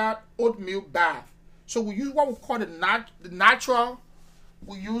colloidal oatmeal bath. So we use what we call the natural.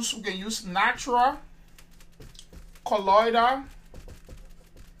 We can use natural colloidal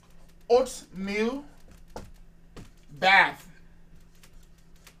oatmeal bath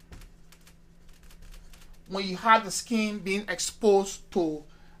when you have the skin being exposed to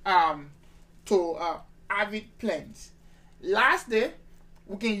ivy plants. Lastly,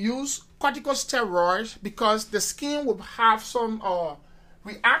 we can use corticosteroids because the skin will have some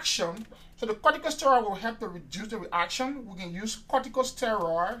reaction. So the corticosteroid will help to reduce the reaction. We can use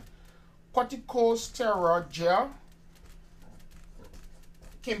corticosteroid gel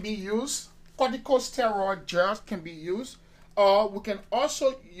can be used. Corticosteroid gels can be used. Or we can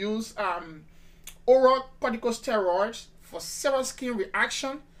also use oral corticosteroids for severe skin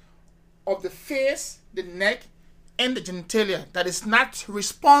reaction of the face, the neck, and the genitalia that is not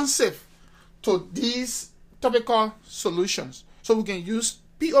responsive to these topical solutions. So we can use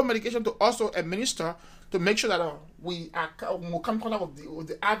PO medication to also administer to make sure that we come in contact with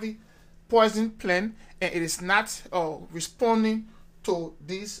the ivy poison plant and it is not responding to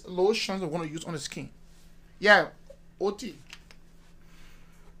these lotions we want to use on the skin. Yeah, OT.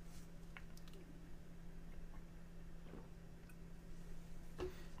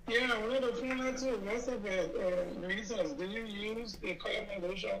 Yeah, I wanted to find out too. Most of the measles, do you use the calamine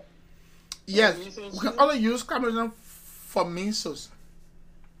lotion? Yes, we can also use calamine lotion for measles.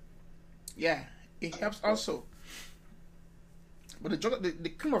 Yeah, it helps also. But the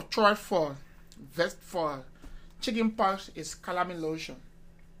cream of choice for chicken pox is calamine lotion.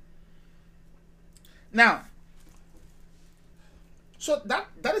 Now, so that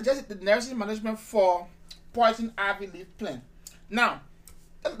is just the nursing management for poison ivy leaf plant. Now,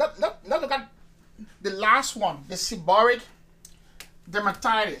 let's look at the last one, the seborrheic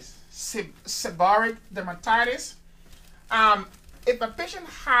dermatitis. Seborrheic dermatitis. If a patient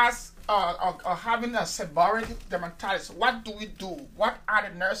has or having a seborrheic dermatitis, what do we do? What are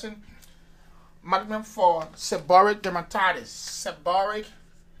the nursing management for seborrheic dermatitis? Seborrheic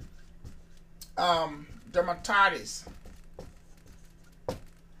dermatitis.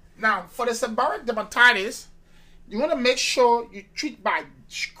 Now, for the seborrheic dermatitis, you want to make sure you treat by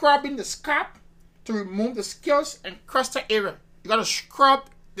scrubbing the scalp to remove the scales and crusted area. You gotta scrub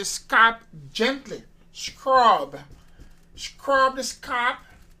the scalp gently. Scrub the scalp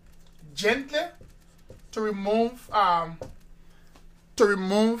gently to remove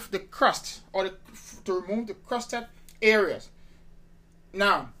the crust, or to remove the crusted areas.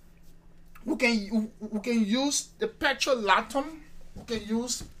 Now, we can use the petrolatum. We can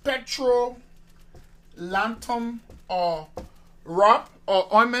use petrolatum or rub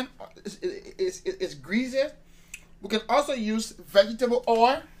or ointment. It's greasy. We can also use vegetable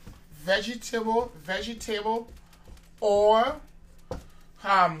oil, vegetable oil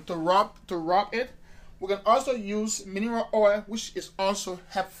to rub it. We can also use mineral oil, which is also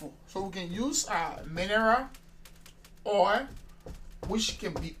helpful. So we can use mineral oil, which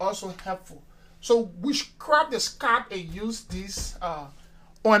can be also helpful. So we scrub the scalp and use these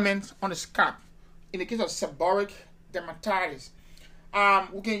ointments on the scalp. In the case of seborrheic dermatitis,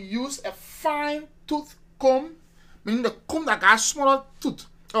 we can use a fine tooth comb, meaning the comb that got smaller tooth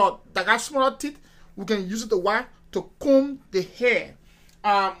or that got smaller teeth. We can use it to comb the hair.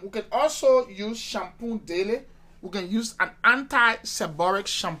 We can also use shampoo daily. We can use an anti-seborrheic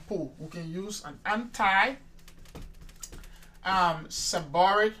shampoo. We can use an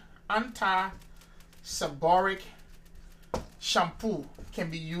anti-seborrheic shampoo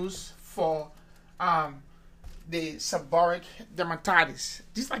can be used for the seborrheic dermatitis.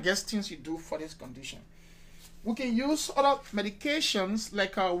 These are just things you do for this condition. We can use other medications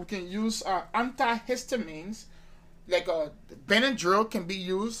like we can use antihistamines, like Benadryl can be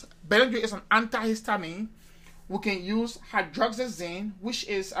used. Benadryl is an antihistamine. We can use hydroxyzine, which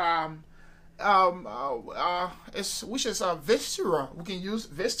is Vistura. We can use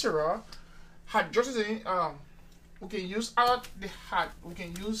Vistura. Hydroxyzine. We can use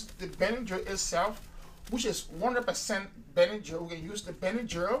the Benadryl itself, which is 100% Benadryl. We can use the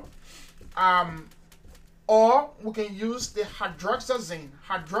Benadryl. Or we can use the hydroxyzine.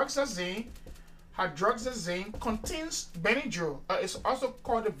 Hydroxyzine contains Benadryl. It's also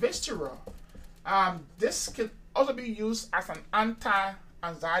called the Vistura. This can also be used as an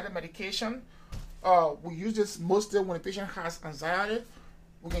anti-anxiety medication. We use this mostly when the patient has anxiety.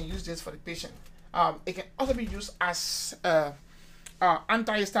 We can use this for the patient. It can also be used as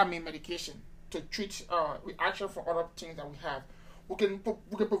antihistamine medication to treat reaction for other things that we have. We can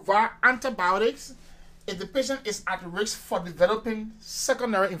provide antibiotics if the patient is at risk for developing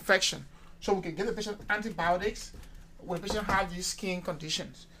secondary infection. So we can give the patient antibiotics when the patient has these skin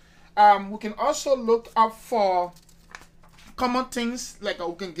conditions. We can also look up for common things like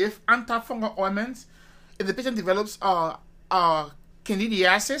we can give antifungal ointments. If the patient develops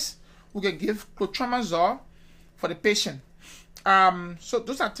candidiasis, we can give clotrimazole for the patient. So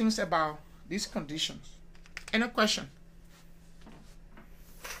those are things about these conditions. Any question?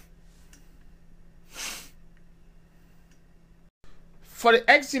 For the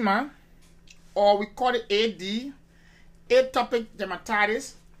eczema, or we call it AD, atopic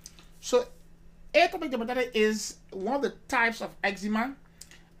dermatitis. So atopic dermatitis is one of the types of eczema.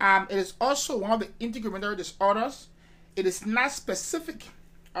 It is also one of the integumentary disorders. It is not specific.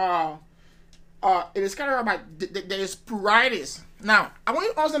 It is kind of about there is pruritus. Now, I want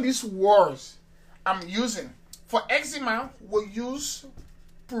you to understand these words I'm using. For eczema, we'll use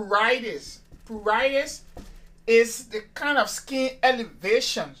pruritus. Pruritus is the kind of skin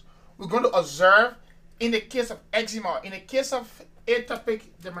elevations we're going to observe in the case of eczema, in the case of atopic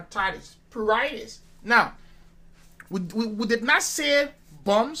dermatitis. Pruritus. Now, we did not say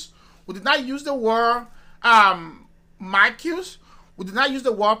bumps. We did not use the word macules. We did not use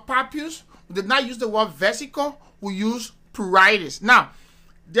the word papules. We did not use the word vesicle. We use pruritus. Now,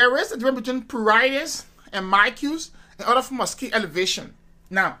 there is a difference between pruritus and macules and other forms of skin elevation.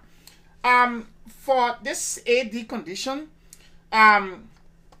 Now, for this AD condition,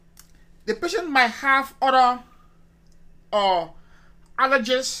 the patient might have other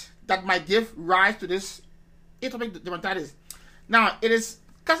allergies that might give rise to this atopic dermatitis. Now, it is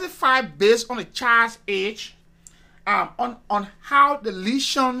classified based on the child's age, on how the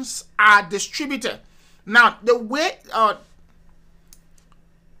lesions are distributed. Now, the way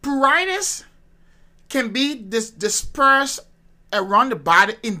pruritus can be dispersed around the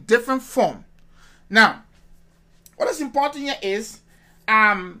body in different form. Now, what is important here is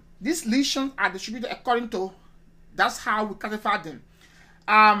these lesions are distributed according to, that's how we classify them.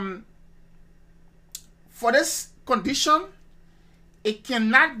 For this condition, it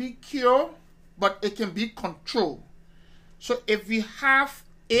cannot be cured, but it can be controlled. So if we have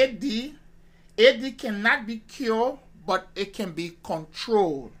AD cannot be cured, but it can be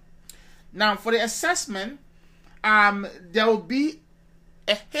controlled. Now, for the assessment, there will be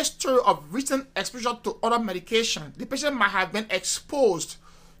a history of recent exposure to other medication. The patient might have been exposed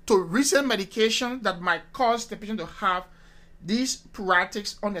to recent medication that might cause the patient to have these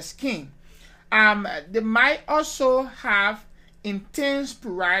pruritus on the skin. They might also have intense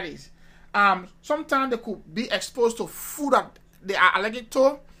pruritus. Sometimes they could be exposed to food that they are allergic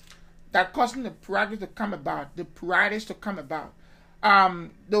to, that causing the pruritus to come about.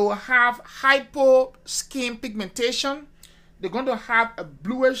 They will have hypo skin pigmentation. They're going to have a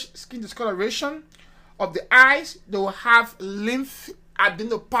bluish skin discoloration of the eyes. They will have lymph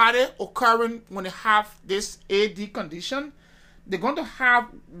adenopathy occurring when they have this AD condition. They're going to have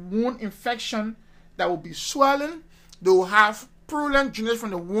wound infection that will be swelling. They will have purulent drainage from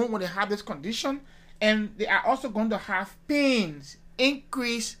the wound when they have this condition. And they are also going to have pains,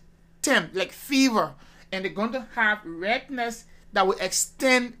 increased temp, like fever. And they're going to have redness that will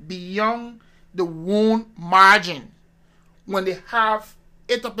extend beyond the wound margin when they have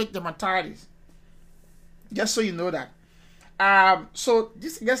atopic dermatitis. Just so you know that. So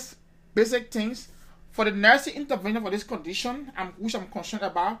this is just basic things. For the nursing intervention for this condition, which I'm concerned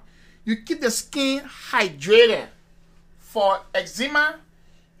about, you keep the skin hydrated. For eczema,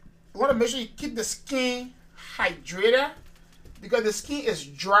 you want to make sure you keep the skin hydrated, because the skin is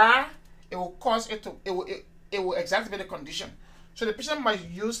dry. It will cause it to, it will exacerbate the condition. So the patient must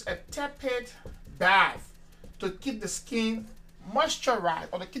use a tepid bath to keep the skin moisturized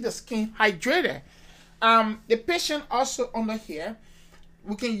or to keep the skin hydrated. The patient also under here,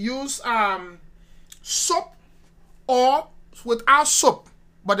 we can use soap or without soap,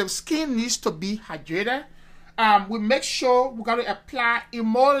 but the skin needs to be hydrated. We make sure we got to apply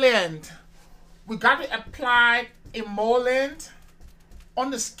emollient. We got to apply emollient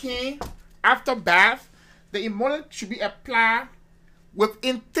on the skin after bath. The emollient should be applied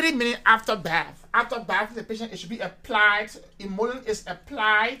within 3 minutes after bath. After bathing the patient, it should be applied. Emollient is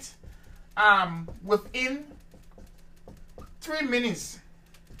applied within 3 minutes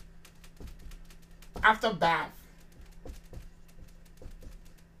after bath.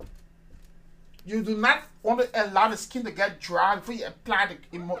 You do not want to allow the skin to get dry before you apply the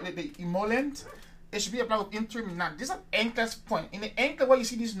emollient. It should be applied within 3 minutes. Now, this is an Ankler's point. In the Ankler, where you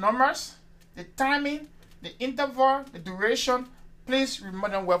see these numbers, the timing, the interval, the duration, please remember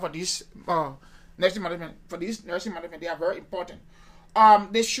them well for this nursing management. For this nursing management, they are very important.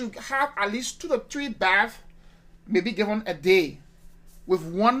 They should have at least 2 to 3 baths, maybe given a day, with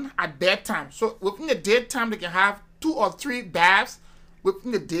 1 at bedtime. So within the daytime, they can have 2 or 3 baths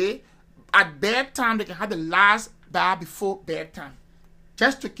within the day. At bedtime, they can have the last bath before bedtime,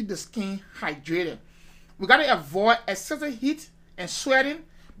 just to keep the skin hydrated. We got to avoid excessive heat and sweating,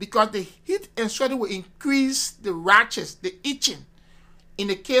 because the heat and sweating will increase the rashes, the itching, in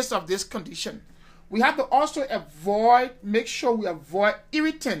the case of this condition. We have to also make sure we avoid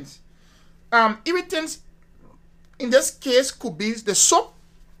irritants. Irritants in this case could be the soap.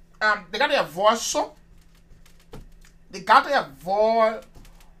 They got to avoid soap. They got to avoid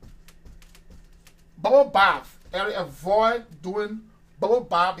bubble bath. They got to avoid doing bubble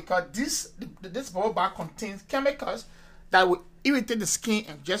bath, because this bubble bath contains chemicals that will irritate the skin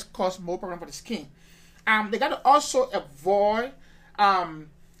and just cause more problem for the skin. They got to also avoid some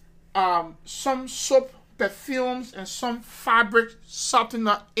soap, perfumes, and some fabric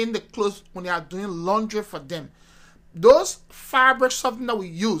softener in the clothes when they are doing laundry for them. Those fabric softener we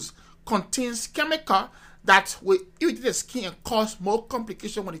use contains chemical that will irritate the skin and cause more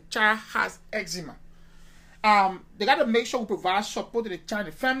complications when the child has eczema. They got to make sure we provide support to the child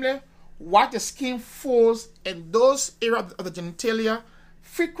and the family, wash the skin folds and those areas of the genitalia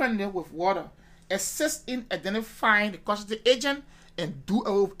frequently with water, assist in identifying the causative agent, and do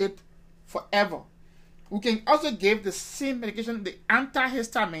away with it forever. We can also give the same medication, the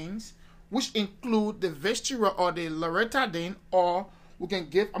antihistamines, which include the Vistira or the Loratadine, or we can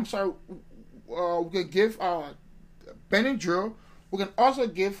give, Benadryl. We can also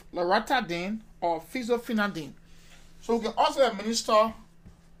give Loratadine or Fexofenadine. So we can also administer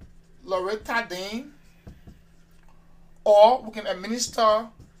Loratadine, or we can administer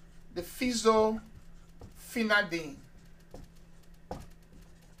the Fexofenadine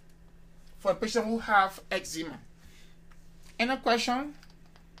for a patient who have eczema. Any question?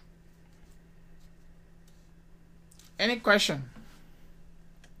 Any question?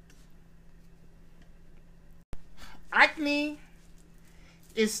 Acne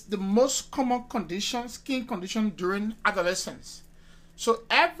is the most common condition, skin condition during adolescence. So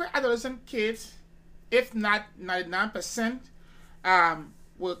every adolescent kid, if not 99%,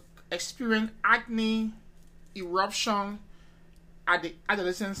 will experience acne eruption at the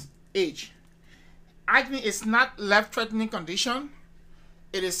adolescence age. Acne is not life-threatening condition.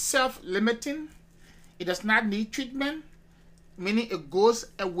 it is self-limiting. It does not need treatment, meaning it goes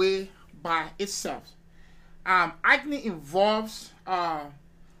away by itself. Acne involves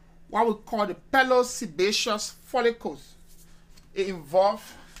what we call the pilosebaceous follicles. It involves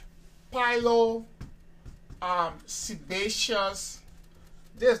pilosebaceous.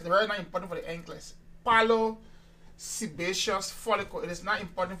 This is very not important for the English. Pilosebaceous follicle. It is not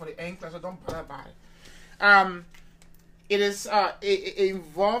important for the English, so don't bother about it. It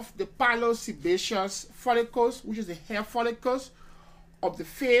involves the pilosebaceous follicles, which is the hair follicles of the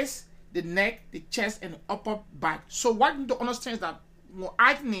face, the neck, the chest, and the upper back. So what you need to understand is that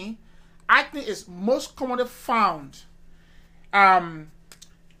acne is most commonly found in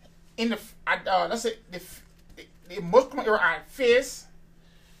the let's say the most common area are face.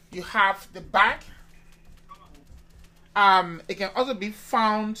 You have the back. It can also be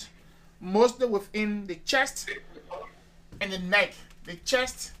found mostly within the chest and the neck. The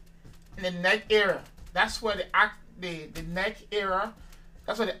chest and the neck area. That's where the neck area.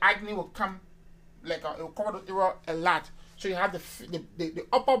 That's where the acne will come. Like it will cover the area a lot. So you have the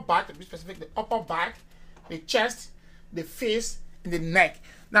upper back, to be specific, the upper back, the chest, the face, and the neck.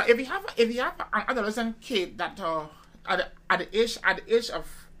 Now, if you have an adolescent kid that at the age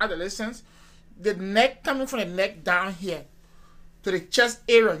of adolescence, the neck coming from the neck down here to the chest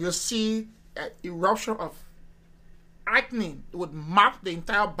area, you'll see an eruption of acne. It would map the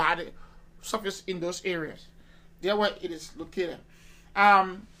entire body surface in those areas. There where it is located.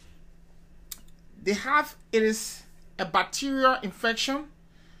 It is a bacterial infection.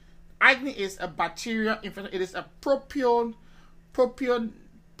 Acne is a bacterial infection. It is a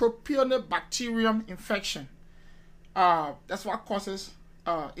propionibacterium infection. That's what causes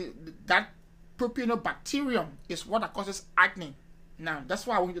that propionibacterium is what causes acne. Now, that's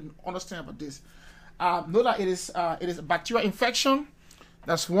why I want you to understand about this. Know that it is a bacterial infection.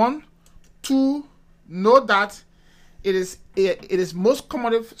 That's one. Two, know that it is most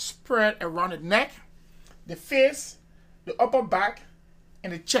commonly spread around the neck, the face, the upper back,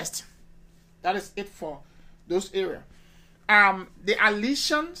 and the chest. That is it for those areas. There are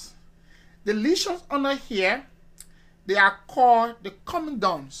lesions. The lesions under here, they are called the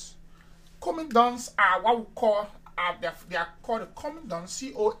comedones. Comedones are what we call they are called the comedones,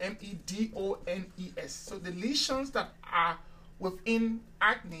 comedones. So the lesions that are within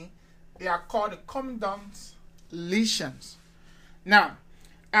acne, they are called the comedones lesions. Now,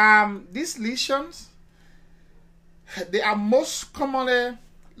 these lesions, they are most commonly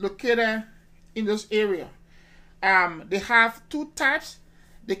located in those areas. They have two types.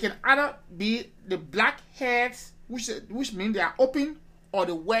 They can either be the black heads, which means they are open, or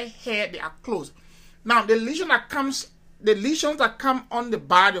the white head, they are closed. Now, the lesions that come on the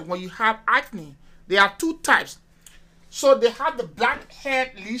body when you have acne, there are two types. So they have the black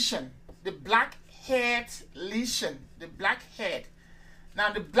head lesion, the black head lesion, the black head.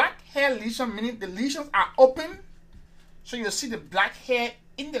 Now, the black head lesion meaning the lesions are open. So you'll see the black hair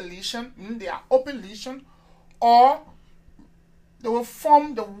in the lesion, meaning they are open lesion, or they will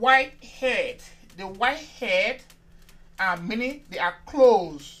form the white head. The white head, meaning they are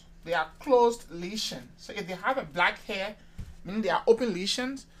closed. They are closed lesions. So if they have a black hair, meaning they are open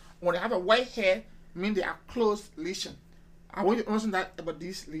lesions, or they have a white hair, meaning they are closed lesions. I want you to understand that about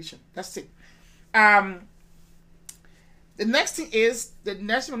this lesion. That's it. The next thing is the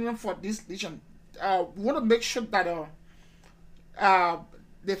next one for this lesion. We want to make sure that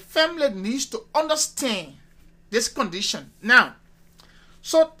the family needs to understand this condition. Now,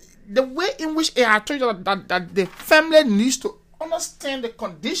 so the way in which I told you that the family needs to understand the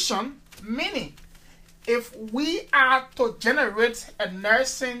condition, meaning if we are to generate a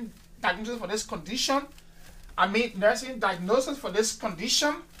nursing diagnosis for this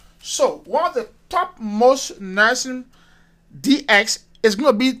condition, so one of the topmost nursing DX is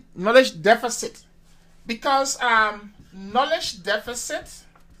going to be knowledge deficit, because knowledge deficit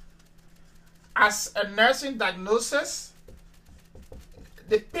as a nursing diagnosis,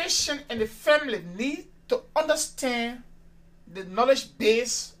 the patient and the family need to understand the knowledge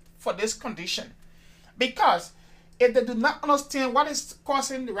base for this condition. Because if they do not understand what is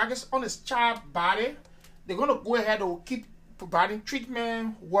causing the rash on his child's body, they're going to go ahead and keep providing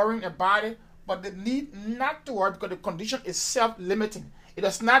treatment, worrying about it, but they need not to worry because the condition is self-limiting. It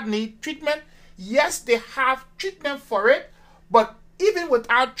does not need treatment. Yes, they have treatment for it, but even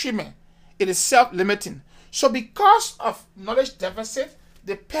without treatment, it is self-limiting. So because of knowledge deficit,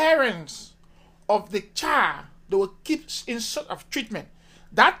 the parents of the child, they will keep in sort of treatment.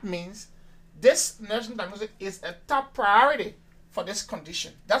 That means this nursing diagnosis is a top priority for this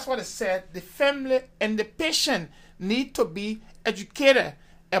condition. That's what it said. The family and the patient need to be educated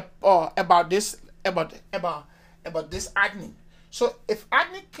about this acne. So if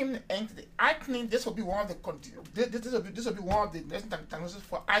acne came to end, the acne, this will be one of the this will be one of the diagnoses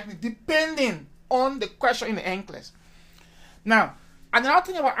for acne, depending on the question in the NCLEX. Now, another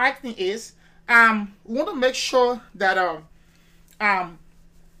thing about acne is we want to make sure that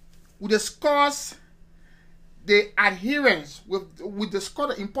we discuss the adherence we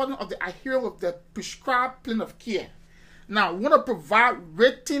discuss the importance of the adherence with the prescribed plan of care. Now, we want to provide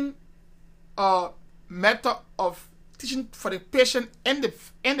written method of teaching for the patient and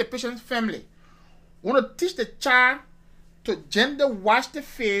the patient's family. We want to teach the child to gently wash the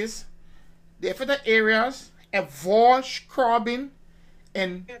face, the affected areas, avoid scrubbing,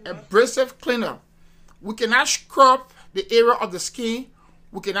 and abrasive cleaner. We cannot scrub the area of the skin.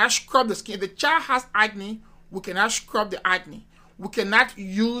 We cannot scrub the skin. If the child has acne, we cannot scrub the acne. We cannot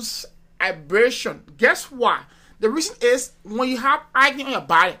use abrasion. Guess why? The reason is when you have acne on your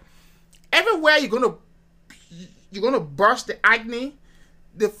body, everywhere you're gonna burst the acne,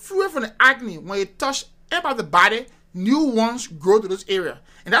 the fluid from the acne, when you touch about the body, new ones grow to those areas.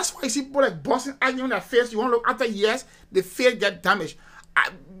 And that's why you see people like busting acne on their face. You want to look after years, the face get damaged.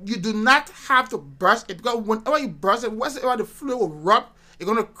 You do not have to burst it, because whenever you burst it, whenever the fluid will rub, it's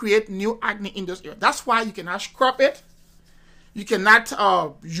going to create new acne in those areas. That's why you cannot scrub it. You cannot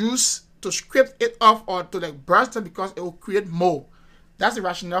use to scrape it off or to like burst it, because it will create mold. That's the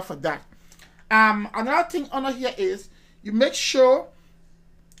rationale for that. Another thing under here is you make sure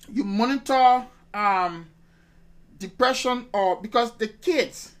you monitor depression, or because the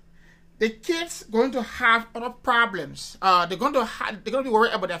kids going to have other problems. They're going to be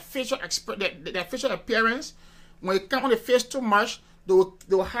worried about their facial appearance. When it comes on the face too much, they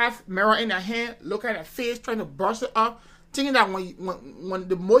will have mirror in their hand, look at their face, trying to brush it up, thinking that when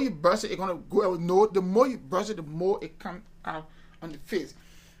the more you brush it, it's gonna go. No, the more you brush it, the more it comes out on the face.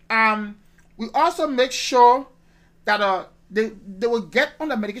 We also make sure that they will get on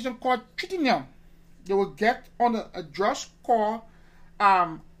the medication called tretinoin. They will get on a drug called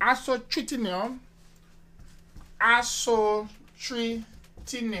isotretinoin.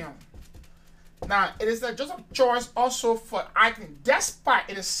 Now, it is a just of choice also for acne. Despite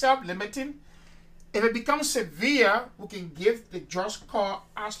it is self-limiting, if it becomes severe, we can give the drug called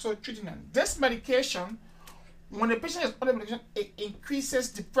isotretinoin. This medication, when the patient is on the medication, it increases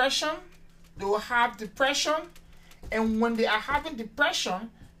depression. They will have depression, and when they are having depression,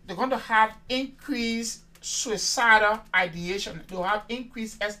 they're going to have increased suicidal ideation. They will have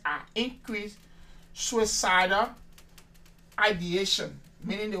increased increased suicidal ideation,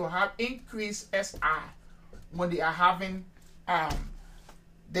 meaning they will have increased SI when they are having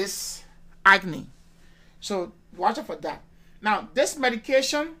this acne. So watch out for that. Now, this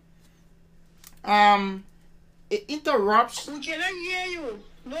medication, it interrupts. We cannot hear you.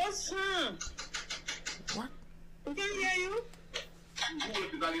 No sound. What? We can hear you.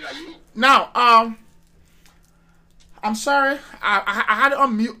 Now, I'm sorry. I had it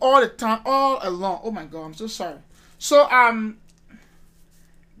on mute all the time, all along. Oh my God, I'm so sorry. So,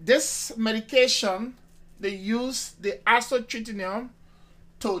 this medication, they use the isotretinoin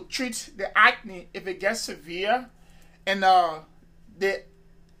to treat the acne if it gets severe, and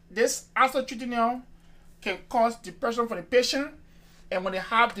this isotretinoin can cause depression for the patient, and when they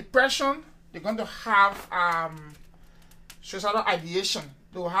have depression, they're going to have suicidal ideation.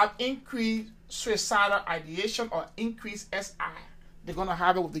 They will have increased suicidal ideation or increased SI. They're going to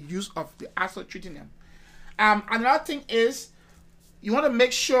have it with the use of the isotretinoin. Another thing is, you want to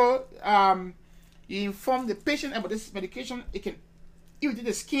make sure you inform the patient about this medication. It can irritate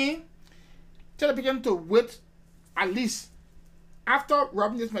the skin. Tell the patient to wait at least, after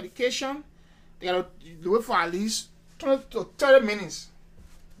rubbing this medication, they got to wait for at least 20 to 30 minutes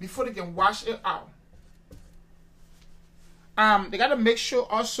before they can wash it out. They got to make sure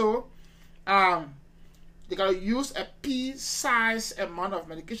also they got to use a pea-sized amount of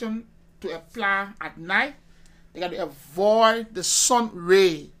medication to apply at night. They got to avoid the sun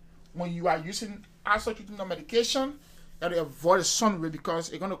ray when you are using isotretinoin medication. You got to avoid the sun ray because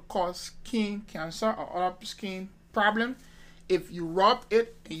it's going to cause skin cancer or other skin problem. If you rub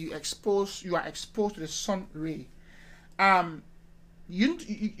it and you are exposed to the sun ray. You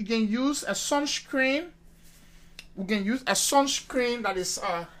can use a sunscreen. We can use a sunscreen that is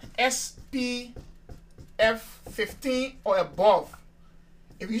SPF 15 or above.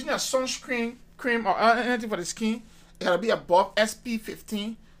 If you're using a sunscreen cream or anything for the skin, it gotta be above SPF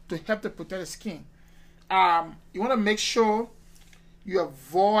 15 to help to protect the skin. You want to make sure you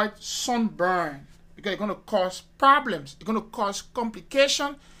avoid sunburn, because it's going to cause problems. It's going to cause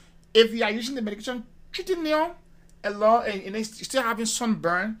complication. If you are using the medication tretinoin alone and you're still having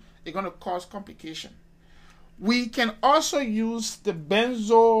sunburn, it's going to cause complication. We can also use the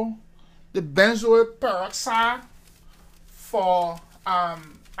benzoyl peroxide for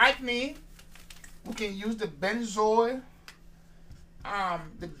acne. We can use the benzoyl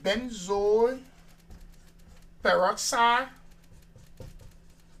peroxide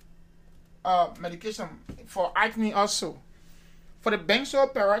medication for acne also. For the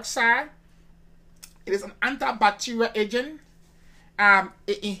benzoyl peroxide, it is an antibacterial agent.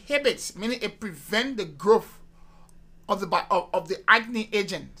 It inhibits, meaning it prevents the growth of the acne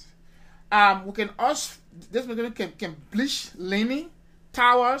agent. We can also, this medication can bleach linen,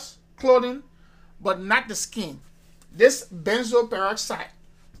 towels, clothing, but not the skin. This benzoyl peroxide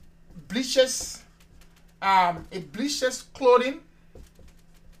bleaches, it bleaches clothing.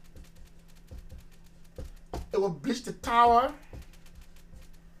 It will bleach the towel,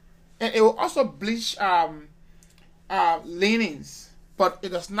 and it will also bleach linens, but it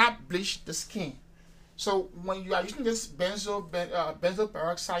does not bleach the skin. So when you are using this benzoyl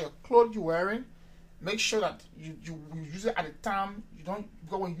peroxide, your clothes you're wearing, make sure that you use it at a time. You don't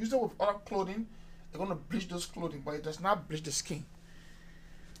go when you use it with other clothing, it's going to bleach those clothing, but it does not bleach the skin.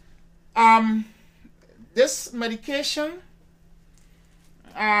 This medication,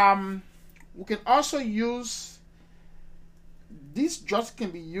 we can also use, these drugs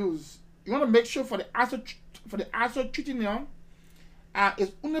can be used. You want to make sure for the isotretinoin,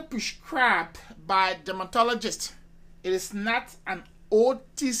 it's only prescribed by dermatologist. It is not an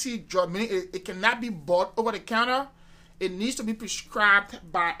OTC drug, meaning it cannot be bought over the counter. It needs to be prescribed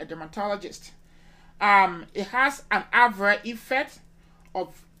by a dermatologist. It has an adverse effect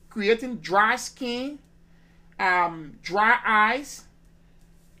of creating dry skin, dry eyes.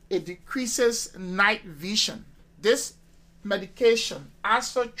 It decreases night vision. This medication,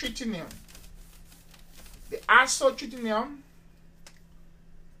 isotretinoin,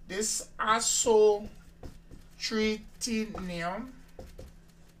 this isotretinoin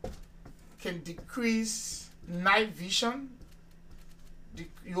can decrease night vision.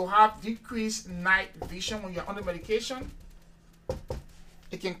 You have decreased night vision when you're on the medication.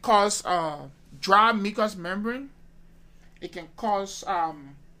 It can cause dry mucous membrane. It can cause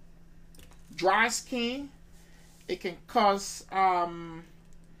dry skin. It can cause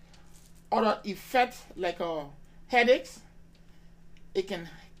other effects like headaches. It can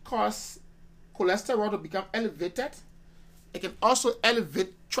cause cholesterol to become elevated. It can also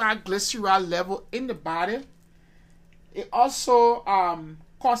elevate triglyceride level in the body. It also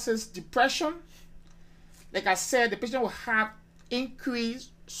causes depression. Like I said, the patient will have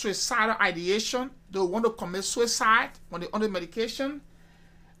increased suicidal ideation. They will want to commit suicide when they're on the medication.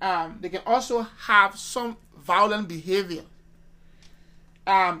 They can also have some violent behavior.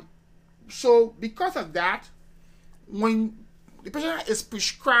 So because of that, when the patient is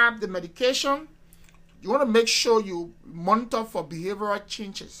prescribed the medication, you want to make sure you monitor for behavioral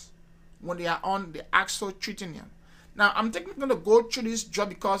changes when they are on the isotretinoin. Now, I'm going to go through this drug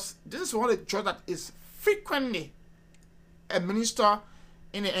because this is one of the drugs that is frequently administered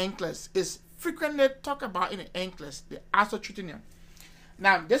in the NCLEX. It's frequently talked about in the NCLEX, the isotretinoin.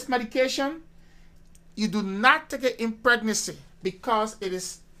 Now, this medication, you do not take it in pregnancy because it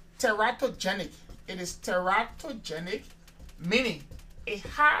is teratogenic. It is teratogenic, meaning it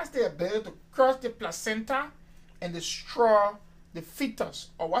has the ability to cross the placenta and destroy the fetus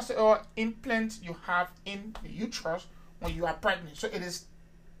or whatever implant you have in the uterus when you are pregnant. So it is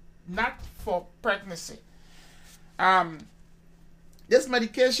not for pregnancy. This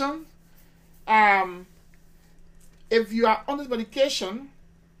medication, if you are on this medication,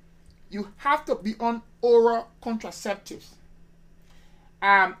 you have to be on oral contraceptives.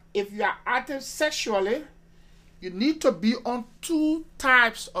 If you are active sexually, you need to be on 2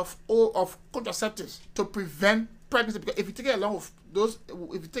 types of contraceptives to prevent pregnancy. Because if you take it along with those,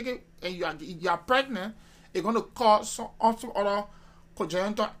 if you take it and you are pregnant, it's going to cause some other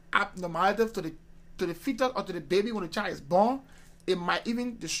congenital abnormalities to the fetus or to the baby when the child is born. It might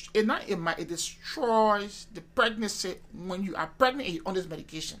even it destroys the pregnancy when you are pregnant and you're on this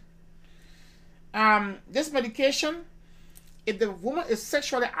medication. This medication, if the woman is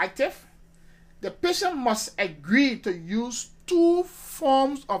sexually active, the patient must agree to use 2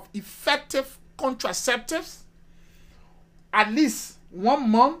 forms of effective contraceptives at least 1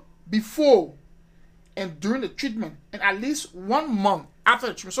 month before and during the treatment, and at least 1 month after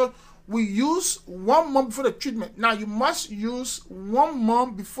the treatment. So we use 1 month before the treatment. Now you must use 1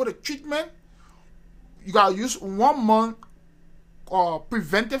 month before the treatment. You gotta use 1 month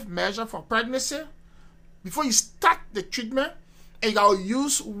preventive measure for pregnancy, before you start the treatment, and you gotta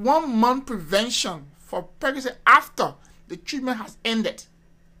use 1 month prevention for pregnancy after the treatment has ended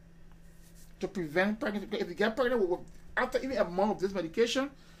to prevent pregnancy. Because if you get pregnant after even a month of this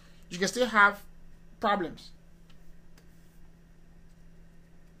medication, you can still have problems.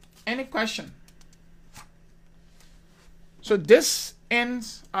 Any question? So this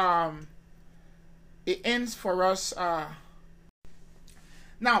ends. It ends for us.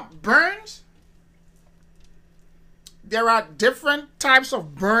 Now, burns. There are different types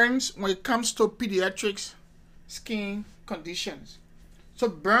of burns when it comes to pediatric skin conditions. So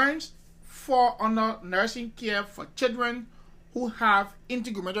burns fall under nursing care for children who have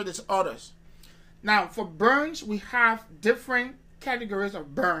integumental disorders. Now, for burns, we have different categories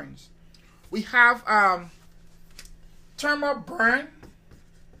of burns. We have thermal burn.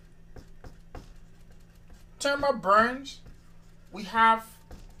 Thermal burns. We have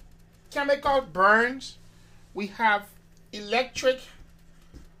chemical burns. We have electrical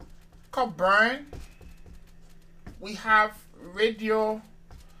burn. We have radioactive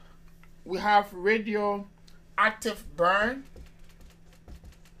burn.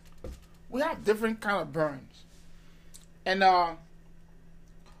 We have different kind of burns, and all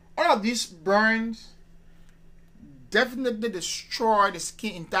of these burns definitely destroy the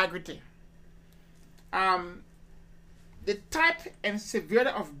skin integrity. The type and severity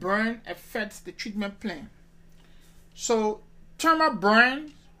of burn affects the treatment plan. So, thermal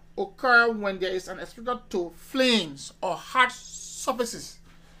burns occur when there is an exposure to flames or hot surfaces.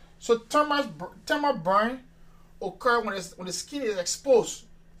 So, thermal burn occur when the skin is exposed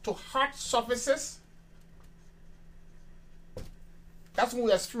to hot surfaces. That's when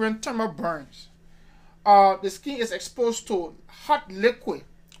we experience thermal burns. The skin is exposed to hot liquid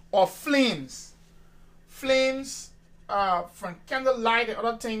or flames. Flames from candlelight and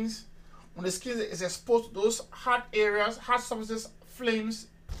other things. When the skin is exposed to those hot areas, hot surfaces, flames,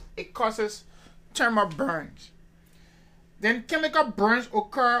 it causes thermal burns. Then chemical burns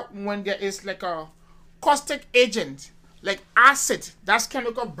occur when there is like a caustic agent, like acid. That's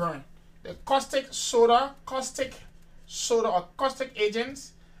chemical burn. The caustic soda or caustic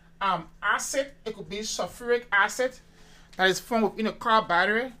agents, acid, it could be sulfuric acid that is formed within a car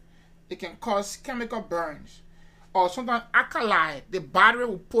battery. It can cause chemical burns. Or sometimes alkali, the battery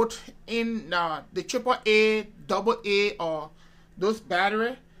will put in the AAA, AA, or those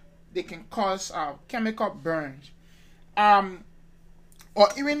battery, they can cause chemical burns. Or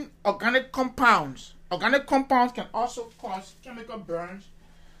even organic compounds. Organic compounds can also cause chemical burns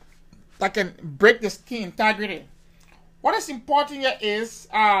that can break the skin integrity. What is important here is,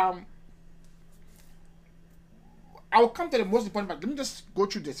 I will come to the most important part. Let me just go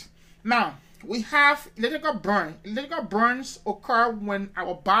through this. Now, we have electrical burn. Electrical burns occur when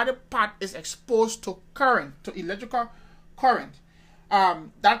our body part is exposed to current, to electrical current.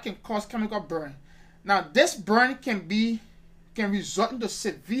 That can cause chemical burn. Now, this burn can result into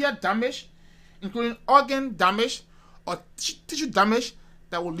severe damage, including organ damage or tissue damage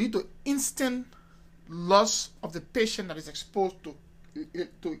that will lead to instant loss of the patient that is exposed to the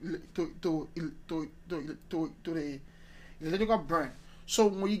electrical burn. So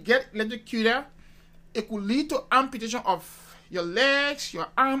when you get electrocuted, it could lead to amputation of your legs, your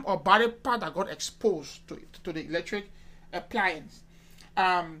arm, or body part that got exposed to the electric appliance.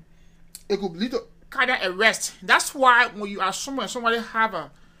 It could lead to cardiac arrest. That's why when you are someone is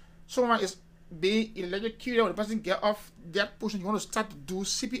being electrocuted, when the person get off that position, you want to start to do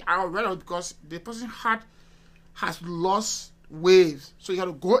CPR right away because the person's heart has lost waves. So you have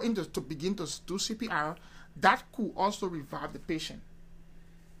to go into to begin to do CPR. That could also revive the patient.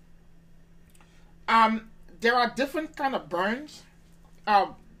 There are different kind of burns.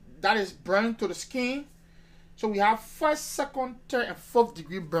 That is burn to the skin. So we have first, second, third, and fourth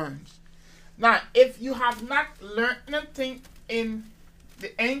degree burns. Now, if you have not learned anything in the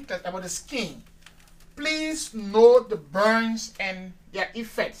NCLEX about the skin, please know the burns and their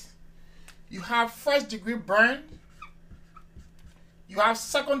effects. You have first degree burn. You have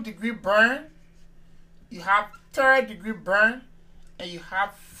second degree burn. You have third degree burn. And you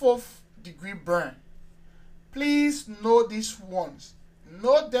have fourth degree burn. Please know these ones.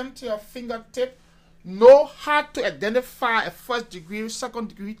 Know them to your fingertip. Know how to identify a first degree, second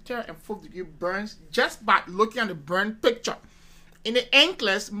degree, third, and fourth degree burns just by looking at the burn picture. In the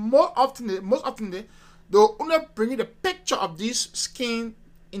NCLEX, most often they'll only bring you the picture of this skin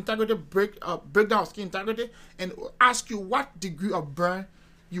integrity breakdown of skin integrity and ask you what degree of burn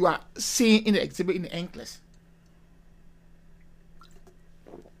you are seeing in the exhibit in the NCLEX.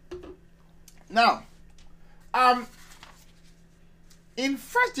 Now, in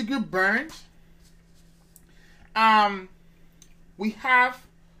first degree burns, We have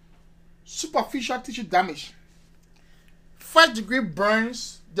superficial tissue damage. First degree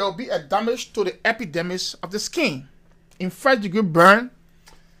burns, there will be a damage to the epidermis of the skin. In first degree burn,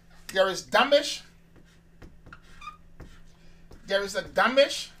 there is damage. There is a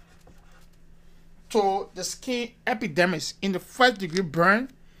damage to the skin epidermis. In the first degree burn,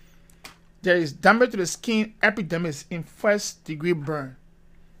 there is damage to the skin epidermis in first degree burn.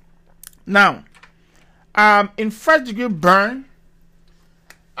 Now, in first degree burn,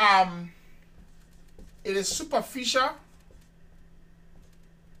 it is superficial.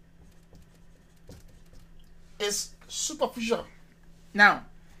 It's superficial. Now,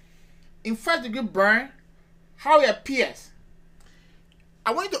 in first degree burn, how it appears,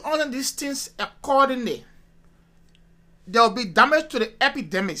 I want you to understand these things accordingly. There will be damage to the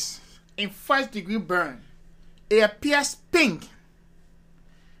epidermis in first degree burn. It appears pink.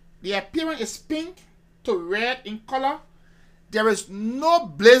 The appearance is pink to red in color. There is no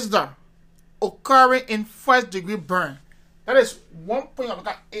blister occurring in first degree burn. That is one point of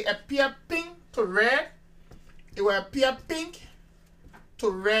that. It appears pink to red. It will appear pink to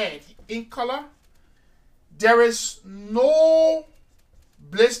red in color. There is no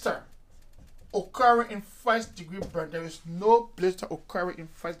blister occurring in first degree burn. There is no blister occurring in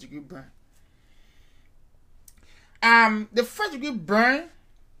first degree burn. The first degree burn,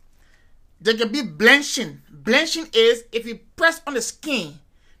 there can be blanching. Blanching is if you press on the skin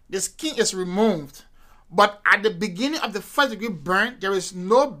is removed. But at the beginning of the first degree burn, there is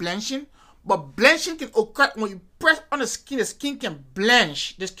no blanching. But blanching can occur when you press on the skin can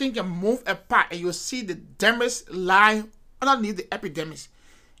blanch. The skin can move apart and you'll see the dermis lie underneath the epidermis.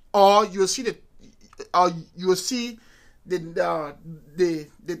 Or you'll see the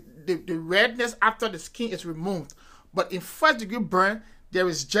redness after the skin is removed. But in first degree burn, there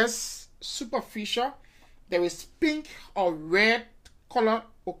is just superficial. There is pink or red color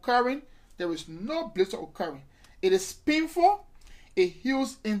occurring. There is no blister occurring. It is painful. It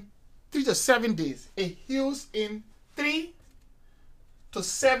heals in 3 to 7 days. It heals in 3 to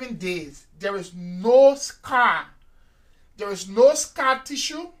 7 days. There is no scar. There is no scar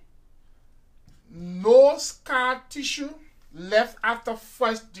tissue. No scar tissue left after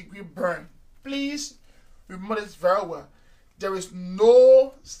first degree burn. Please remember this very well. There is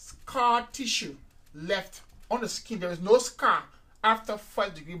no scar tissue left on the skin. There is no scar after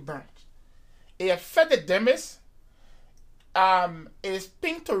first degree burn. It affects the dermis. It is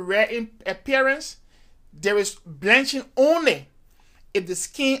pink to red in appearance. There is blanching only if the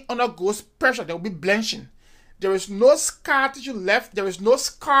skin undergoes pressure. There will be blanching. There is no scar tissue left. There is no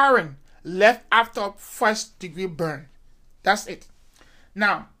scarring left after first degree burn. That's it.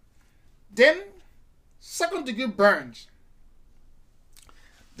 Now, then second degree burns.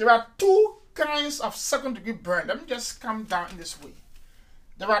 There are two kinds of second degree burn. Let me just come down in this way.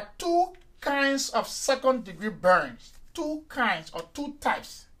 There are two kinds of second degree burns. Two kinds or two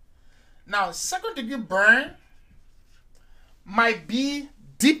types. Now, second degree burn might be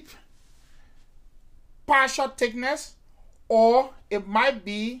deep partial thickness, or it might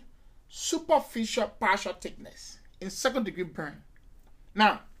be superficial partial thickness in second degree burn.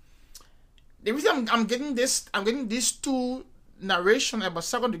 Now, the reason I'm getting these two narration about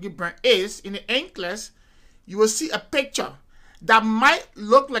second degree burn is in the NCLEX, you will see a picture that might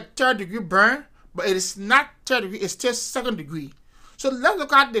look like third degree burn, but it is not third degree, it's still second degree. So let's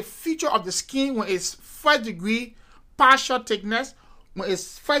look at the feature of the skin when it's first degree partial thickness, when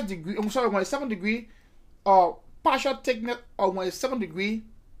it's first degree, when it's second degree partial thickness, or when it's second degree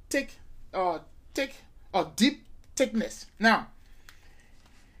thick or deep thickness. Now,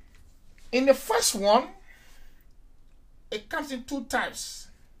 in the first one, it comes in two types.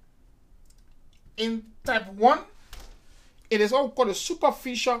 In type 1, it is what we call the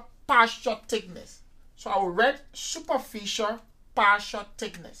superficial partial thickness. So I will write superficial partial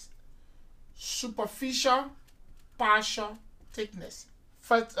thickness. Superficial partial thickness.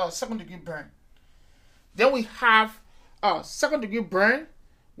 First, second degree burn. Then we have second degree burn.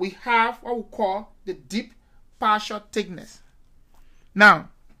 We have what we call the deep partial thickness. Now,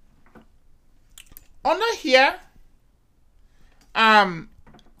 under here,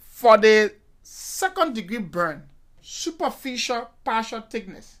 for the second degree burn, superficial partial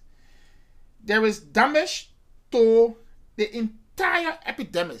thickness, there is damage to the entire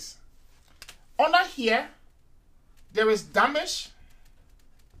epidermis. Under here, there is damage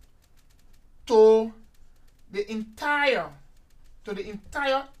to the entire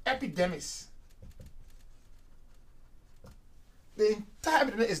epidermis. The entire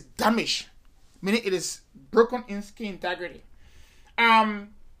epidermis is damaged, meaning it is broken in skin integrity.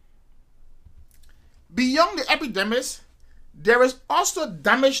 beyond the epidermis, there is also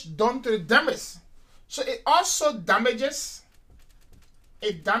damage done to the dermis. So it also damages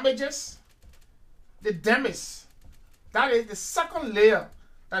the dermis. That is the second layer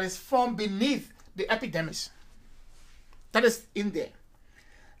that is formed beneath the epidermis. That is in there.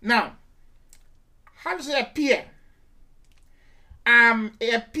 Now, how does it appear?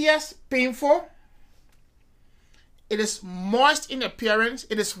 It appears painful. It is moist in appearance.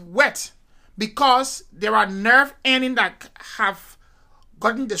 It is wet because there are nerve endings that have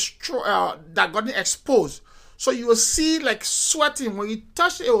gotten destroyed, that gotten exposed. So you will see like sweating when you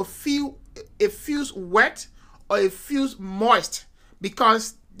touch it. It feels wet or it feels moist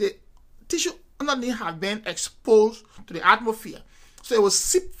because the tissue underneath have been exposed to the atmosphere. So it will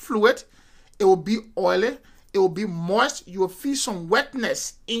sip fluid. It will be oily. It will be moist. You will feel some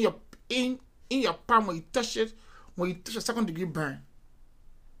wetness in your palm when you touch it. When you touch a second-degree burn.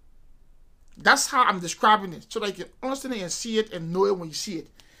 That's how I'm describing it, so that you can understand it and see it and know it when you see it.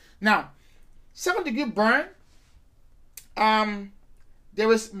 Now, second-degree burn,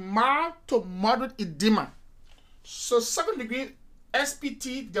 there is mild to moderate edema. So second-degree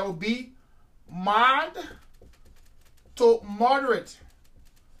SPT, there will be mild to moderate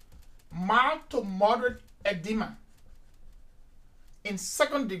edema. In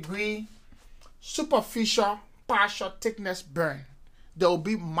second-degree superficial partial thickness burn, there will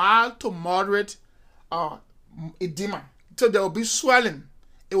be mild to moderate edema. So there will be swelling.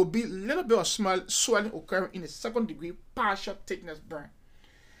 It will be a little bit of swelling occurring in a second degree partial thickness burn.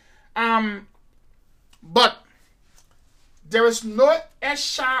 But there is no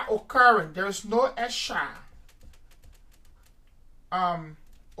eschar occurring. There is no eschar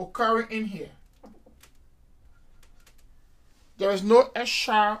occurring in here. There is no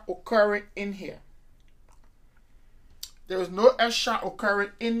eschar occurring in here. There is no eschar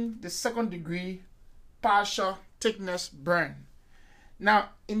occurring in the second degree partial thickness burn. Now,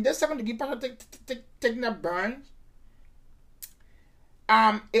 in this second degree partial thickness burn,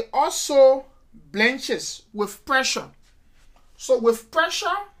 it also blenches with pressure. So with pressure,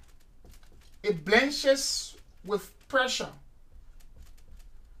 it blenches with pressure.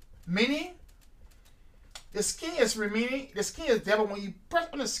 Meaning, the skin is there, but when you press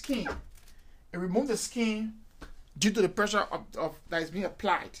on the skin, it removes the skin due to the pressure of that is being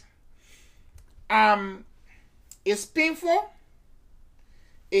applied. It's painful.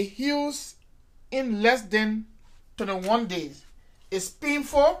 It heals in less than 21 days. It's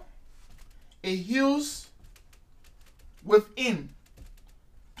painful. It heals within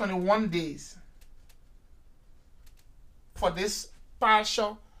 21 days for this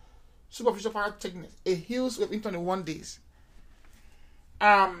superficial partial thickness. It heals within 21 days.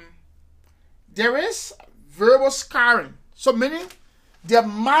 There is variable scarring. So meaning there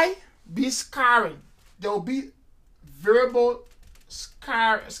might be scarring. There will be variable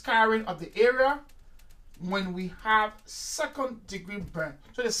scarring of the area when we have second degree burn.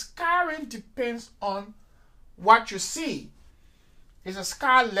 So the scarring depends on what you see. There's a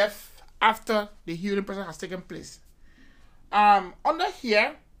scar left after the healing process has taken place. Under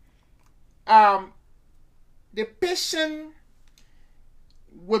here, the patient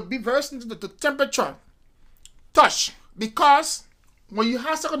will be very sensitive to temperature, touch, because when you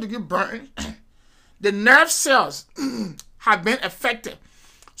have second degree burn, the nerve cells have been affected.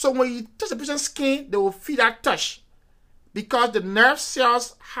 So when you touch the patient's skin, they will feel that touch because the nerve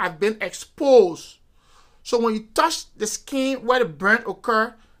cells have been exposed. So when you touch the skin where the burn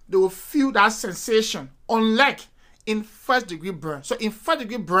occurs, they will feel that sensation, unlike in first degree burn. So in first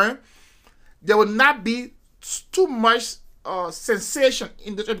degree burn, there will not be too much sensation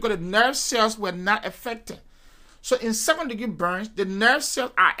in the because the nerve cells were not affected. So in second degree burns, the nerve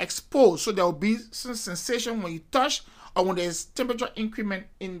cells are exposed, so there will be some sensation when you touch or when there is temperature increment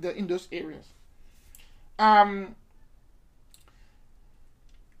in those areas.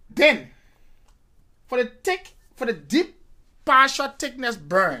 Then for the deep partial thickness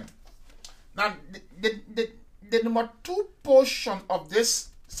burn, now the number 2 portion of this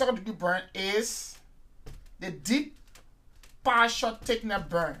second degree burn is the deep partial thickness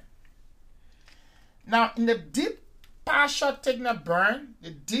burn. Now, in the deep partial thickness burn,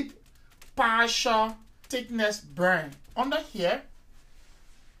 under here,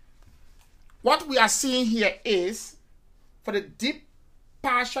 what we are seeing here is for the deep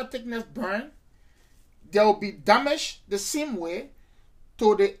partial thickness burn, there will be damage the same way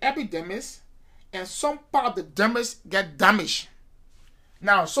to the epidermis, and some part of the dermis get damaged.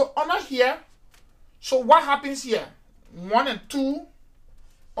 Now, so under here, so what happens here? 1 and 2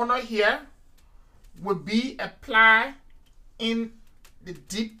 under here would be applied in the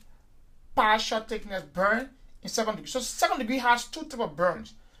deep partial thickness burn in second degree. So second degree has two types of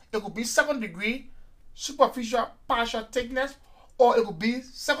burns. It could be second degree superficial partial thickness, or it could be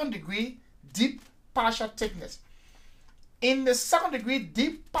second degree deep partial thickness. In the second degree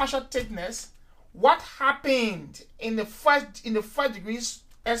deep partial thickness, what happened in the first degree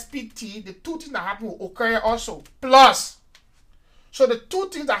SPT, the two things that happen will occur also. Plus, so the two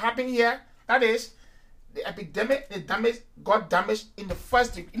things that happen here, that is, the epidermis, the damage got damaged in the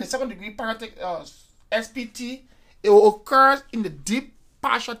second degree partial SPT, it will occur in the deep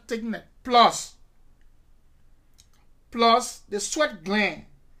partial thickness. Plus the sweat gland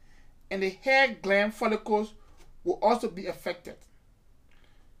and the hair gland follicles will also be affected.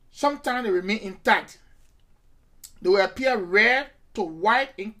 Sometimes they remain intact. They will appear red to white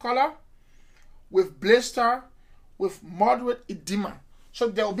in color with blister with moderate edema. So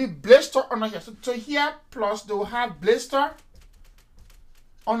there will be blister under here. So here, plus they will have blister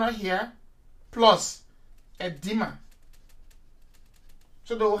under here, plus edema.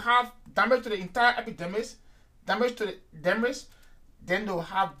 So they will have damage to the entire epidermis, damage to the dermis, then they will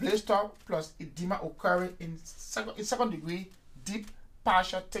have blister plus edema occurring in second degree deep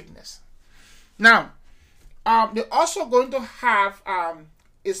partial thickness. Now, they're also going to have a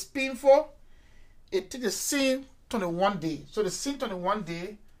painful. It takes the scene 21 days. So the scene 21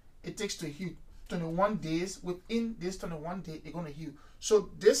 days, it takes to heal. 21 days. Within this 21 days, it's going to heal. So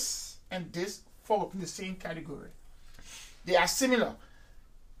this and this fall within the same category. They are similar.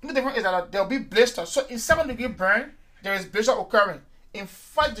 The difference is that there will be blister. So in second degree burn, there is blister occurring. In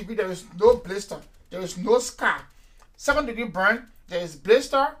first degree, there is no blister. There is no scar. Second degree burn, there is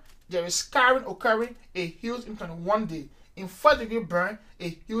blister. There is scarring occurring. It heals in 21 days. In first degree burn,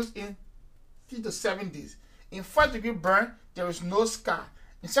 it heals in 3 to 7 days. In first degree burn, there is no scar.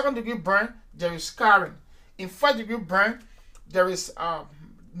 In second degree burn, there is scarring. In first degree burn, there is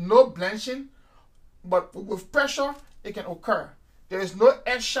no blanching, but with pressure, it can occur. There is no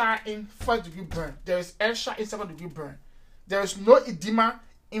earthshine in first degree burn. There is earthshine in second degree burn. There is no edema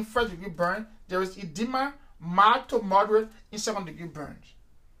in first degree burn. There is edema mild to moderate in second degree burns.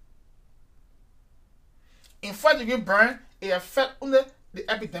 In first degree burn, it affects only the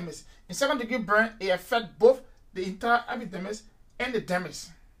epidermis. In second degree burn, it affects both the entire epidermis and the dermis.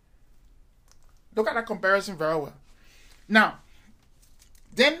 Look at that comparison very well. Now,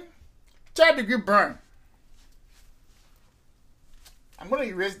 then third degree burn. I'm going to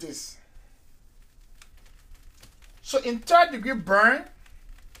erase this. So in third degree burn,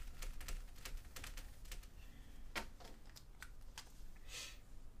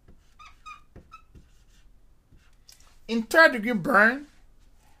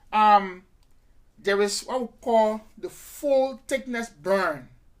 there is what we call the full thickness burn.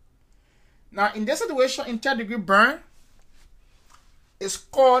 Now, in this situation, in third degree burn, it's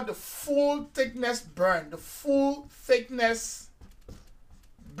called the full thickness burn. The full thickness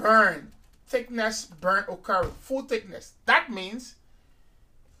burn. Thickness burn occurring. Full thickness. That means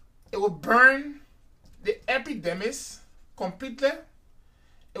it will burn the epidermis completely.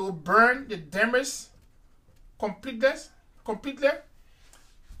 It will burn the dermis completely,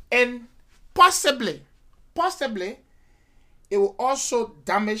 and possibly, it will also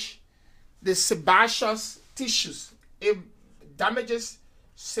damage the sebaceous tissues. It damages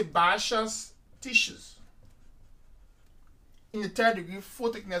sebaceous tissues in the third degree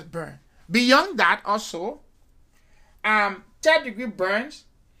full thickness burn. Beyond that, also, third degree burns,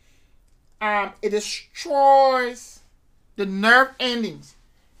 it destroys the nerve endings.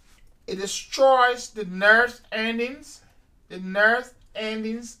 It destroys the nerve endings. The nerve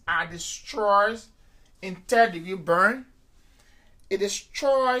endings are destroyed in third degree burn. It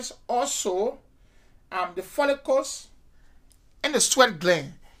destroys also the follicles and the sweat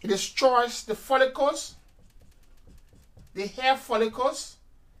gland. It destroys the follicles, the hair follicles,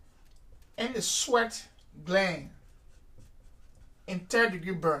 and the sweat gland in third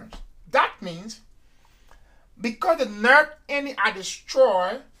degree burns. That means because the nerve endings are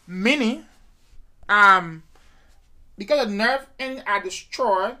destroyed, meaning because the nerve endings are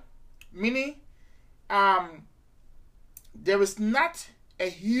destroyed, meaning there is not a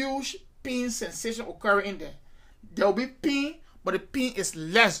huge pain sensation occurring in there. There will be pain, but the pain is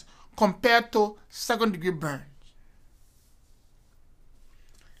less compared to second degree burns.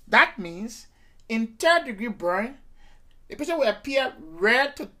 That means in third degree burn, the patient will appear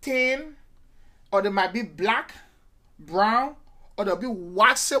red to tan, or they might be black, brown, or they'll be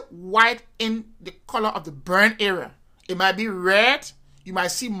waxy white in the color of the burn area. It might be red. You might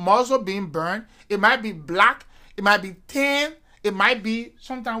see muscle being burned. It might be black. It might be tan. It might be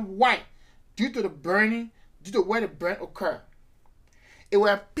sometimes white due to the burning, due to where the burn occurred. it will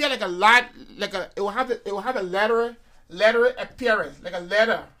appear like a light, it will have a letter appearance, like a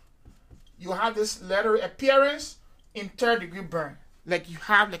letter. You have this letter appearance in third-degree burn, like you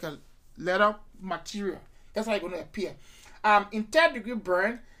have like a letter material. That's how it's going to appear. In third-degree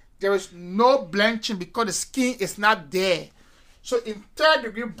burn, there is no blanching because the skin is not there. So in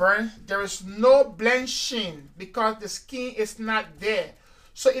third-degree burn, there is no blanching because the skin is not there.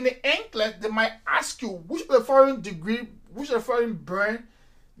 So in the anklet, they might ask you which of the following burn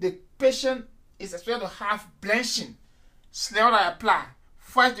the patient is expected to have blanching. Snell that apply.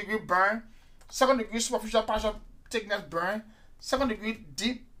 First-degree burn, second-degree superficial partial thickness burn, second-degree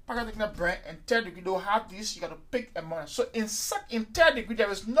deep partial thickness burn, and third-degree. They'll have this. You got to pick a one. So in third-degree,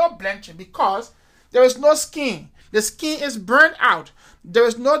 there is no blanching because there is no skin. The skin is burned out. There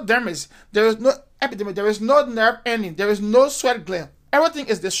is no dermis. There is no epidermis. There is no nerve ending. There is no sweat gland. Everything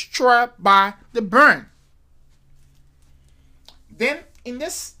is destroyed by the burn. Then in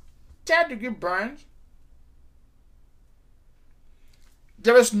this third-degree burn,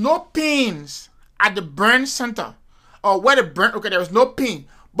 there is no pains at the burn center or where the burn. Okay, there is no pain.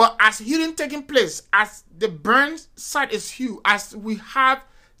 But as healing taking place, as the burn site is healed, as we have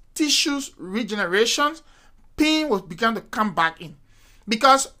tissues regeneration, pain will begin to come back in.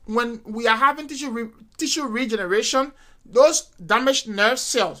 Because when we are having tissue regeneration, those damaged nerve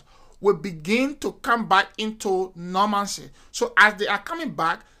cells will begin to come back into normalcy. So as they are coming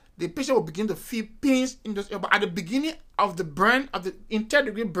back, the patient will begin to feel pains in those areas. But at the beginning of the burn, in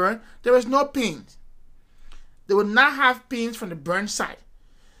third-degree burn, there is no pain. They will not have pains from the burn side.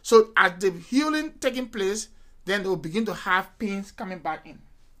 So as the healing taking place, then they will begin to have pains coming back in.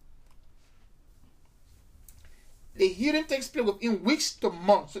 The healing takes place within weeks to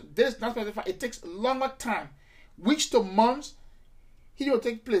months. So this is not specified. It takes a longer time. Weeks to months, healing will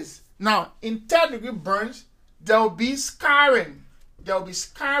take place. Now, in third-degree burns, there will be scarring. There will be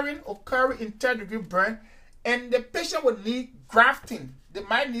scarring occurring in third-degree burn, and the patient will need grafting. They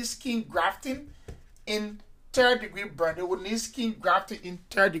might need skin grafting in third-degree burn. They will need skin grafting in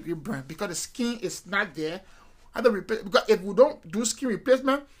third-degree burn because the skin is not there. Because if we don't do skin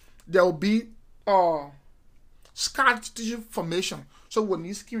replacement, there will be scar tissue formation. So we'll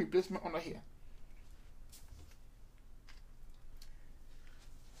need skin replacement under here.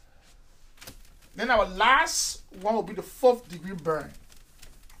 Then our last one will be the 4th-degree burn.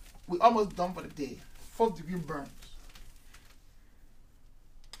 We're almost done for the day. 4th-degree burns.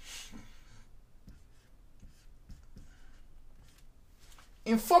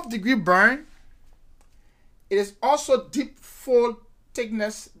 In 4th-degree burn, it is also deep fold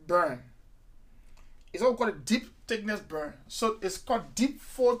thickness burn. It's also called a deep thickness burn. So it's called deep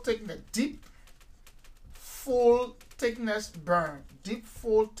fold thickness. Deep fold thickness burn. Deep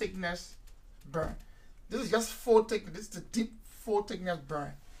fold thickness burn. This is just fold thickness. This is the deep fold thickness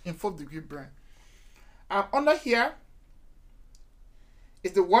burn in 4th-degree burn. Under here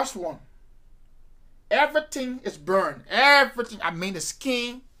is the worst one. Everything is burned. Everything. I mean the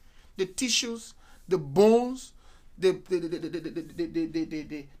skin, the tissues, the bones, the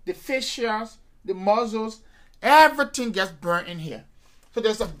fascias, the muscles. Everything gets burned in here. So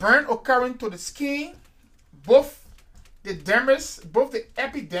there's a burn occurring to the skin, both the dermis, both the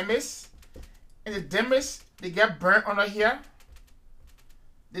epidermis and the dermis, they get burned under here.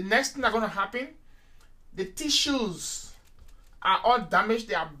 The next thing that's going to happen, the tissues are all damaged.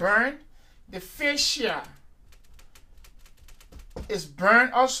 They are burned. The fascia is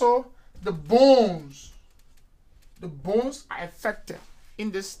burned also. The bones are affected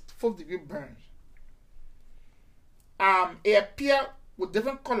in this 4th-degree burn. It appear with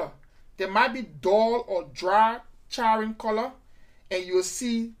different color. There might be dull or dry charring color, and you'll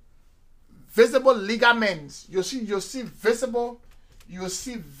see visible ligaments. You'll see visible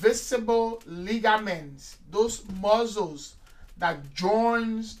ligaments. Those muscles that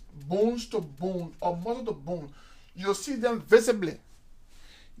joins bones to bone or muscle to bone. You'll see them visibly.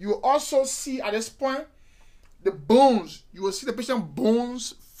 You also see at this point the bones. You will see the patient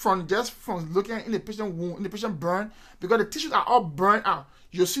bones from looking in the patient wound, in the patient burn, because the tissues are all burned out.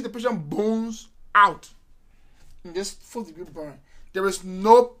 You'll see the patient bones out in this 4th-degree burn. There is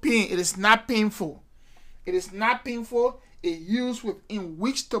no pain. It is not painful. It is not painful. It heals within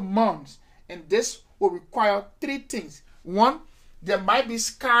weeks to months. And this will require 3 things. 1, there might be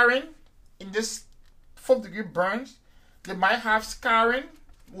scarring in this 4th-degree burns. They might have scarring.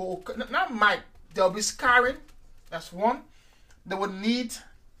 Well, not might. There will be scarring. That's 1.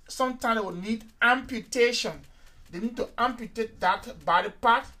 Sometimes they will need amputation. They need to amputate that body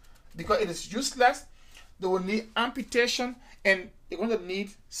part because it is useless. They will need amputation, and they're going to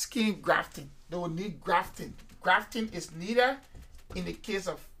need skin grafting. They will need grafting. Grafting is needed in the case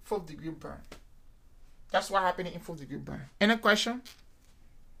of 4th degree burn. That's what happened in 4th degree burn. Any question?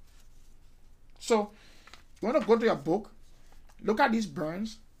 So, you want to go to your book, look at these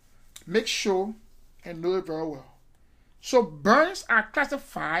burns, make sure and know it very well. So, burns are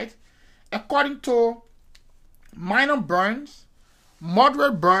classified according to minor burns,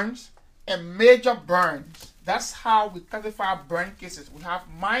 moderate burns, and major burns. That's how we classify burn cases. We have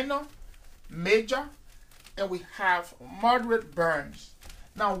minor, major, and we have moderate burns.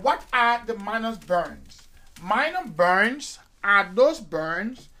 Now, what are the minor burns? Minor burns are those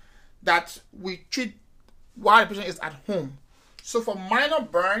burns that we treat while the patient is at home. So for minor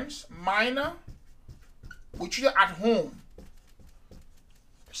burns, we treat it at home.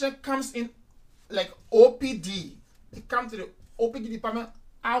 Patient comes in like OPD. They come to the OPD department,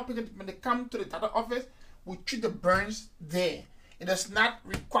 outpatient department, they come to the doctor's office, we treat the burns there. It does not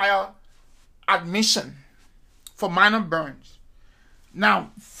require admission for minor burns.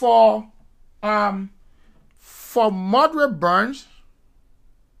 Now, for moderate burns,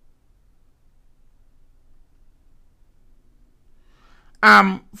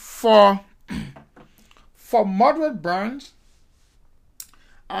 for moderate burns,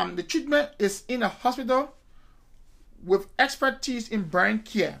 the treatment is in a hospital with expertise in burn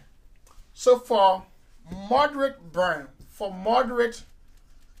care. So for moderate burn,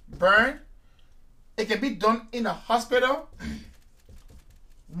 it can be done in a hospital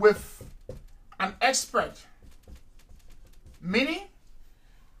with an expert. Meaning,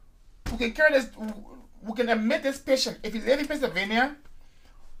 we can admit this patient. If you live in Pennsylvania,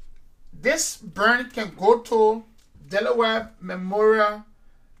 this burn can go to Delaware County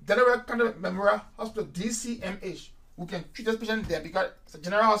Memorial Hospital, DCMH. We can treat this patient there because it's a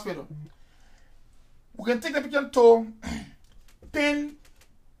general hospital. We can take the patient to Penn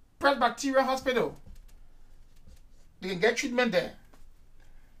Presbyterian Hospital. They can get treatment there.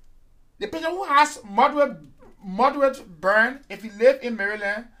 The patient who has moderate burn, if you live in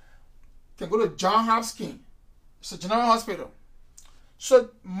Maryland, can go to Johns Hopkins. It's a general hospital. So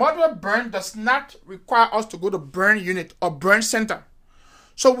moderate burn does not require us to go to burn unit or burn center.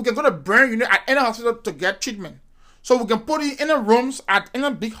 So we can go to burn unit at any hospital to get treatment. So we can put you in a rooms at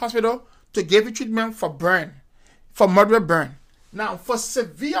any big hospital to give you treatment for burn, for moderate burn. Now for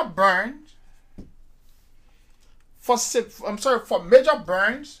severe burns, for major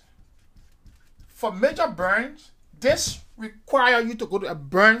burns, this requires you to go to a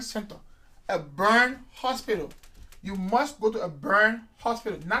burn center, a burn hospital. You must go to a burn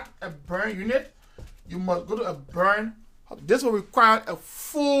hospital, not a burn unit. You must go to a burn hospital. This will require a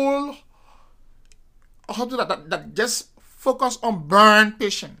full hospital that just focus on burn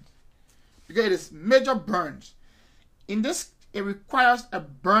patients, because it is major burns. In this, it requires a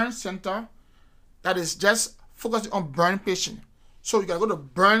burn center that is just focusing on burn patients. So you gotta go to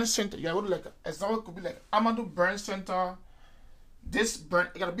burn center. You gotta go to like, example, it could be like Amadou Burn Center. This burn,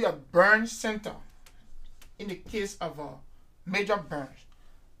 it gotta be a burn center in the case of major burns.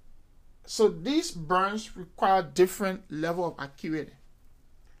 So these burns require different level of acuity.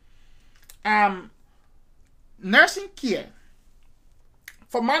 Nursing care.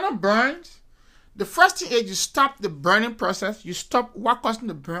 For minor burns, the first thing is you stop the burning process. You stop what causing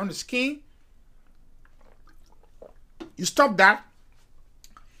the burn on the skin. You stop that.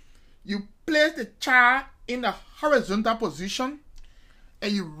 You place the child in a horizontal position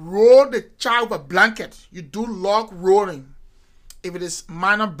and you roll the child with a blanket. You do log rolling if it is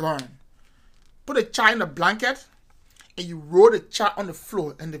minor burn. Put the child in a blanket and you roll the child on the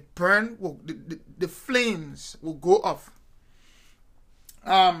floor, and the burn will, the flames will go off.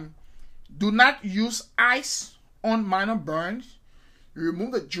 Do not use ice on minor burns. You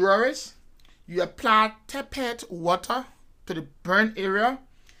remove the jewelries. You apply tepid water to the burn area.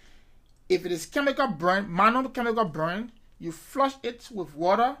 If it is chemical burn, minor chemical burn, you flush it with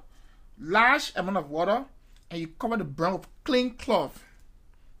water, large amount of water, and you cover the burn with clean cloth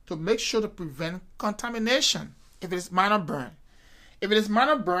to make sure to prevent contamination if it is minor burn. If it is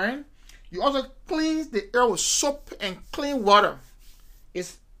minor burn, you also cleanse the area with soap and clean water.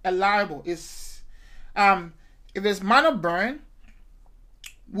 It's allowable. If it is minor burn,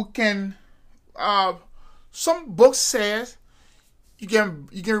 we can, some books says you can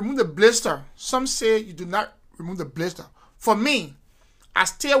remove the blister. Some say you do not remove the blister. For me, I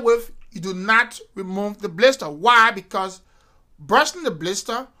stay with you do not remove the blister. Why? Because brushing the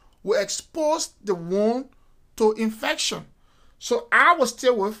blister will expose the wound to infection. So I will stay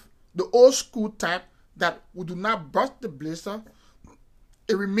with the old school type that we do not brush the blister.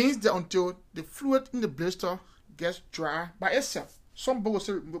 It remains there until the fluid in the blister gets dry by itself. Some books will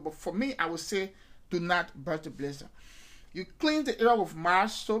say remove, but for me, I would say do not brush the blister. You clean the area with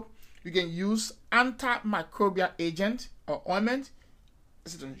Mars soap. You can use antimicrobial agent or ointment.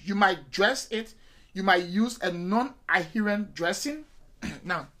 You might dress it. You might use a non-adherent dressing.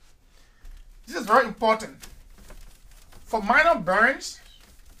 Now, this is very important. For minor burns,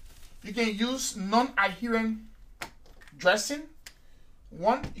 you can use non-adherent dressing.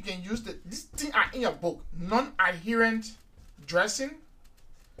 One, you can use this thing are in your book. Non-adherent dressing.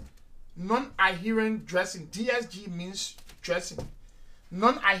 Non-adherent dressing. DSG means dressing.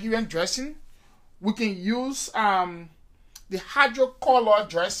 Non-adherent dressing. We can use the hydrocolloid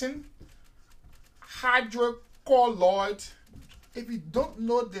dressing. Hydrocolloid. If you don't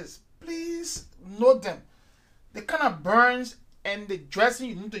know this, please know them. The kind of burns and the dressing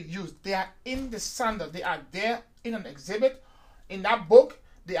you need to use, they are in the standard. They are there in an exhibit. In that book,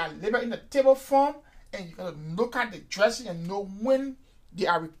 they are labeled in the table form, and you gotta look at the dressing and know when they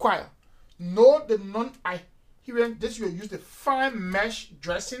are required. Know the non-adherent. This you use the fine mesh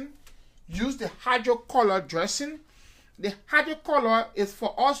dressing. Use the hydrocolloid dressing. The hydrocolloid is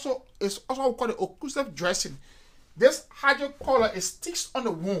also called the occlusive dressing. This hydrocolloid sticks on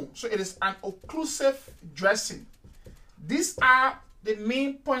the wound, so it is an occlusive dressing. These are the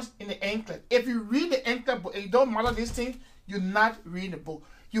main points in the anklet. If you read the anklet book and you don't model these things, you're not reading the book.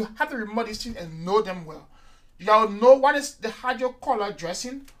 You have to remember these things and know them well. You gotta know what is the hydrocolloid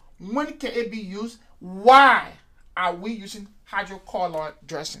dressing, when can it be used, why are we using hydrocolloid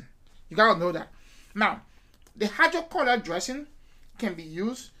dressing. You gotta know that. Now, the hydrocolloid dressing can be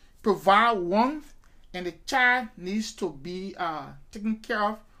used, provide warmth, and the child needs to be taken care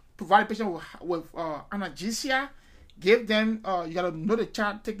of. Provide the patient with analgesia. Give them. You gotta know the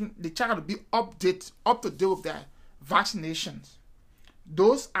child to be up to date with their vaccinations.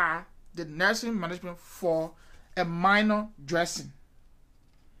 Those are the nursing management for a minor dressing,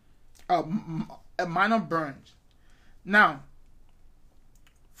 a minor burn. Now,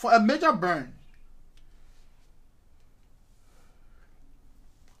 for a major burn,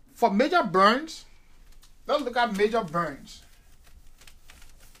 for major burns, let's look at major burns.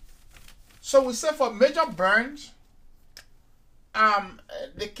 So we say for major burns,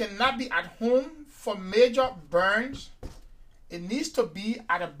 they cannot be at home. For major burns, it needs to be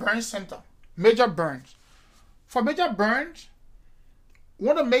at a burn center. Major burns. For major burns, we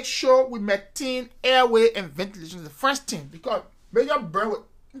want to make sure we maintain airway and ventilation is the first thing, because major burn will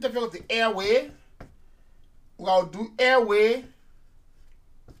interfere with the airway. We'll do airway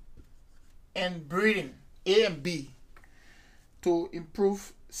and breathing, A and B, to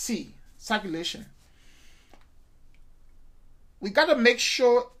improve C, circulation. We got to make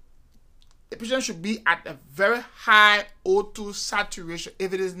sure the patient should be at a very high O2 saturation.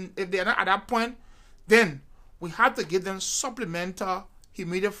 If they are not at that point, then we have to give them supplemental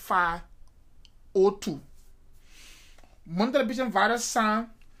humidifier O2. Monitor the patient vital sign,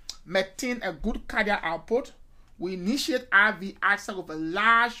 maintain a good cardiac output. We initiate IV access with a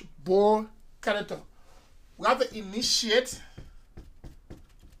large bore catheter. We have to initiate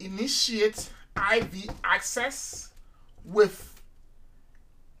IV access with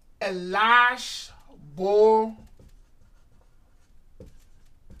a large bore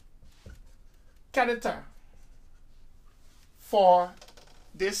catheter for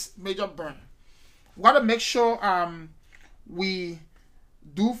this major burn. We got to make sure we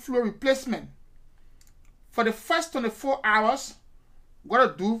do fluid replacement. For the first 24 hours, we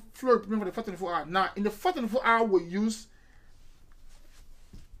got to do fluid replacement for the first 24 hours. Now, in the first 24 hours, we use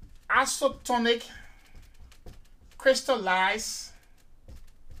isotonic crystallized,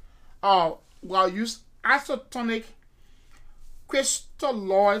 we'll use isotonic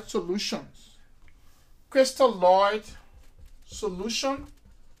crystalloid solutions. Crystalloid solution,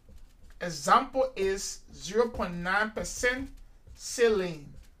 example is 0.9%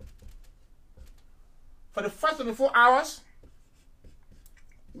 saline. For the first 24 hours,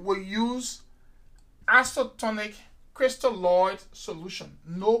 we use isotonic crystalloid solution.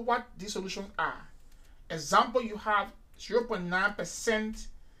 Know what these solutions are. Example, you have 0.9%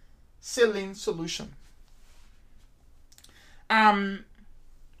 saline solution.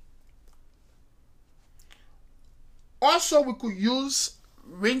 Also, we could use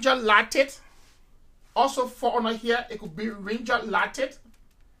Ranger lactate. Also, for under here, it could be Ranger lactate.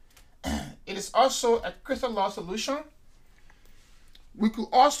 It is also a crystalloid solution. We could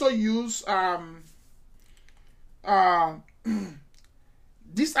also use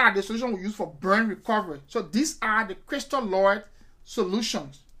these are the solutions we use for burn recovery. So these are the crystalloid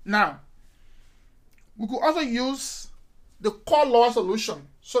solutions. Now, we could also use the colloid solution.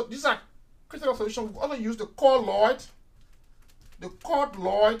 So these are crystalloid solutions. We could also use the colloid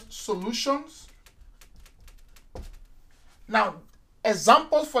solutions. Now,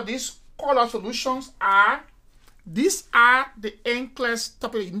 examples for these color solutions are, these are the NCLEX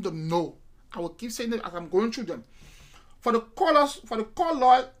topics you need to know. I will keep saying it as I'm going through them. For the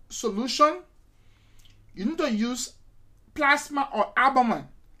color solution, you need to use plasma or albumin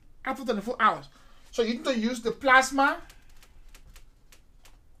after 24 hours. So you need to use the plasma,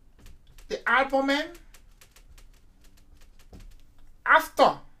 the albumin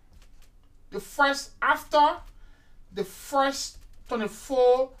after the first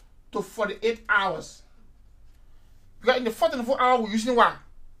 24 to 48 hours. Because in the first 24 hours, we're using what?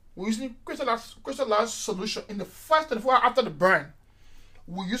 We're using crystallized solution. In the first 24 hours after the burn,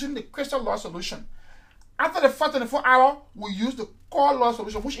 we're using the crystallized solution. After the first 24 hours, we use the color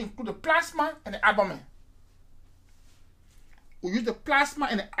solution, which include the plasma and the albumin. We use the plasma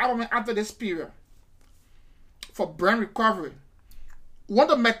and the albumin after this period for burn recovery. We want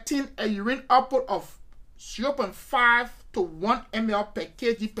to maintain a urine output of 0.5 to 1 ml per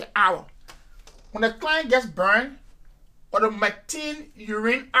kg per hour. When the client gets burned, or to maintain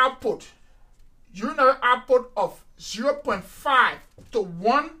urinary output of 0.5 to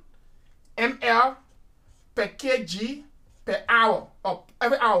 1 ml per kg per hour, or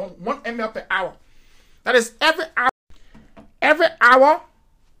every hour, 1 ml per hour. That is every hour. Every hour,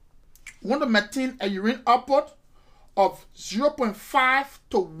 we want to maintain a urine output of 0.5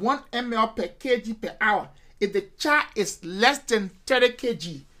 to 1 ml per kg per hour. If the child is less than 30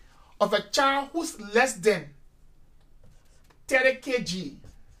 kg, of a child who's less than 30 kg.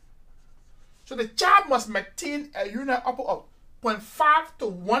 So the child must maintain a urinary output of 0.5 to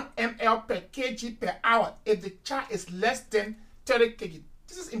 1 ml per kg per hour if the child is less than 30 kg.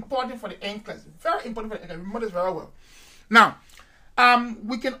 This is important for the NCLEX. Very important for the NCLEX. Remember this very well. Now,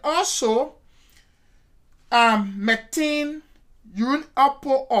 we can also maintain urine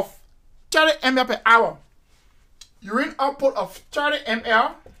output of 30 ml per hour. Urine output of 30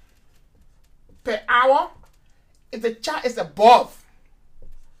 ml per hour if the child is above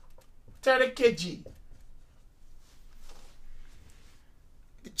 30 kg.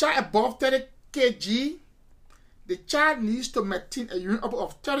 The child above 30 kg, the child needs to maintain a urine output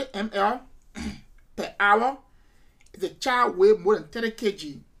of 30 ml per hour if the child weighs more than 30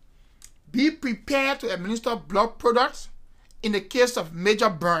 kg. Be prepared to administer blood products in the case of major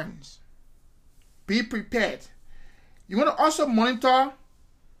burns. Be prepared. You want to also monitor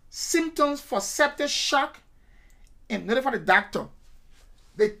symptoms for septic shock and notify the doctor.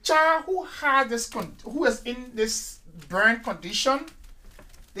 The child who has who is in this burn condition,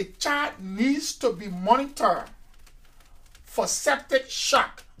 the child needs to be monitored for septic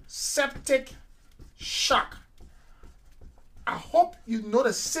shock. Septic shock. I hope you know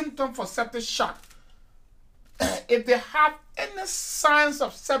the symptom for septic shock. If they have any signs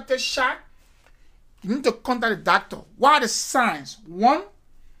of septic shock, you need to contact the doctor. What are the signs? 1,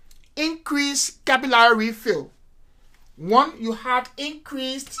 increased capillary refill. 1, you have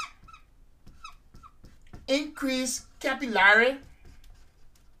increased capillary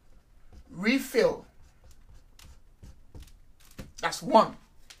refill. That's 1.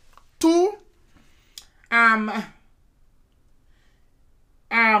 2,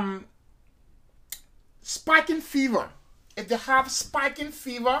 spiking fever. If they have spiking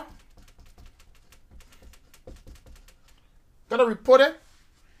fever, gotta report it.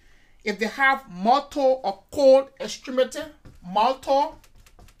 If they have mortal or cold extremity,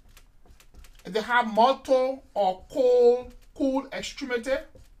 if they have mortal or cold extremity,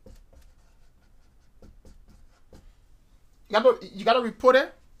 you gotta report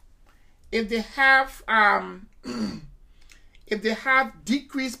it. If they have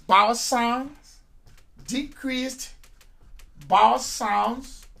decreased bowel sounds,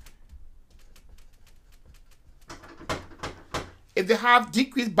 if they have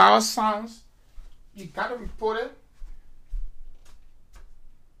decreased bowel sounds, you gotta report it.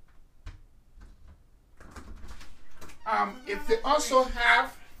 If they also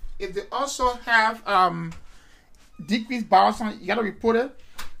have decreased bowel sounds, you gotta report it.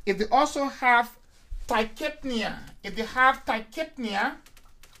 If they also have tachypnea,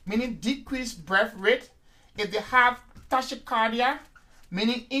 meaning decreased breath rate, if they have tachycardia,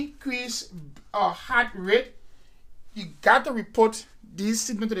 meaning increased heart rate, you got to report these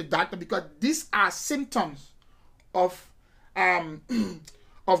symptoms to the doctor, because these are symptoms of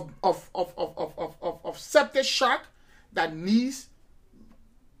septic shock that needs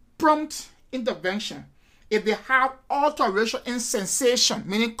prompt intervention. If they have alteration in sensation,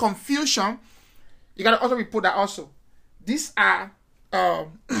 meaning confusion, you got to also report that also. These are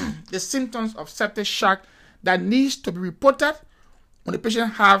the symptoms of septic shock that needs to be reported when the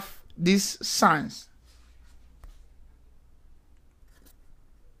patient have these signs.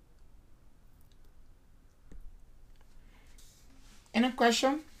 Any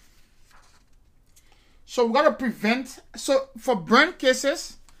question? So we got to prevent. So for burn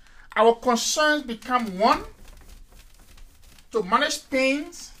cases, our concerns become one, to manage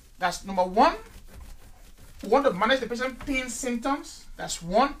pains. That's number one. We want to manage the patient's pain symptoms. That's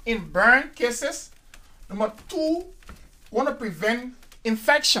one in burn cases. Number two, we want to prevent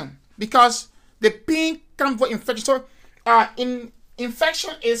infection because the pain comes for infection. So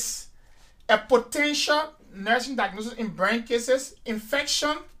infection is a potential nursing diagnosis in burn cases.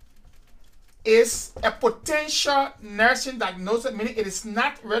 Infection is a potential nursing diagnosis, meaning it is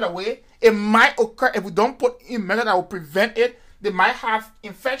not right away. It might occur if we don't put in measures that will prevent it. They might have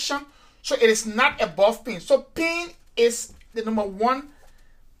infection, so it is not above pain. So pain is the number one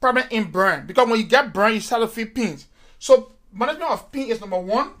problem in burn, because when you get burned, you start to feel pains. So management of pain is number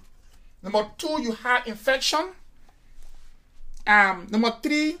one. Number two, you have infection. Number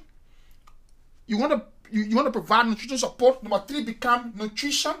three, you want to provide nutrition support. Number three become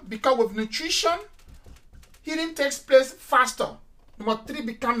nutrition, because with nutrition, healing takes place faster. Number three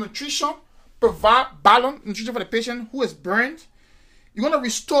become nutrition, provide balanced nutrition for the patient who is burned. You want to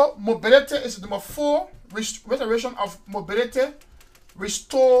restore mobility is number four, restoration of mobility.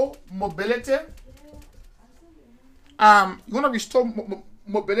 Restore mobility. You want to restore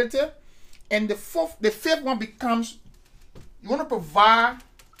mobility. And the fifth one becomes, you want to provide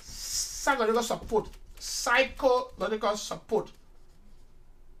psychological support. Psychological support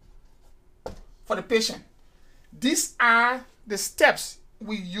for the patient. These are the steps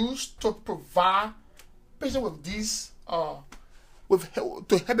we use to provide patient with these to help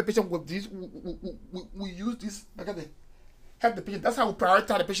the patient with these. We use this to help the patient. That's how we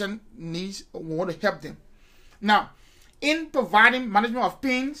prioritize the patient needs. We want to help them. Now, in providing management of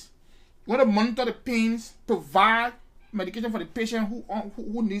pains, you want to monitor the pains, provide medication for the patient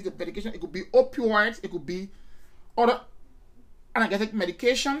who needs the medication. It could be opioids, it could be other analgesic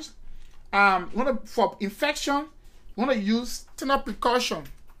medications. For infection, you want to use standard precaution.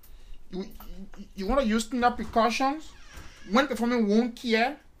 You want to use standard precautions when performing wound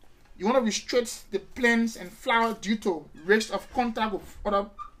care. You want to restrict the planes and flour due to risk of contact with other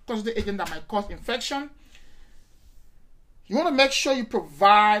toxic agents that might cause infection. You want to make sure you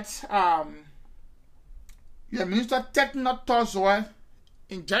provide you administer tetanus tozoid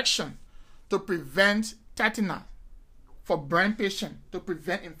injection to prevent tetanus for burn patients, to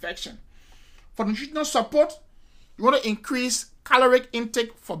prevent infection. For nutritional support, you want to increase caloric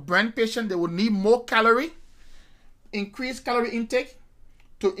intake for burn patients. They will need more calorie. Increase calorie intake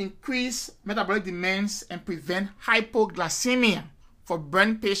to increase metabolic demands and prevent hypoglycemia for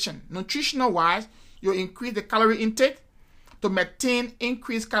burn patients. Nutritional wise, you increase the calorie intake to maintain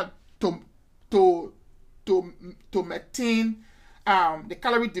increased to maintain the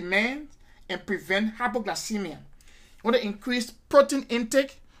calorie demand and prevent hypoglycemia. You want to increase protein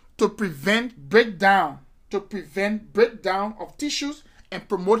intake to prevent breakdown of tissues and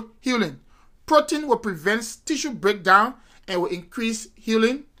promote healing. Protein will prevent tissue breakdown and will increase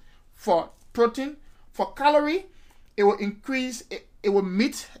healing for protein. For calorie, it will increase. It will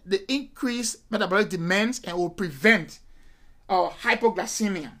meet the increased metabolic demands and will prevent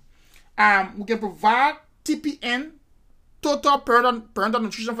hypoglycemia. We can provide TPN, total parental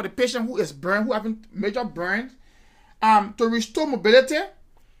nutrition, for the patient who is burned, who having major burns. To restore mobility,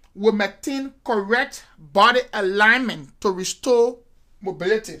 we maintain correct body alignment to restore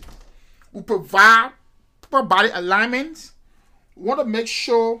mobility. We provide proper body alignment. We want to make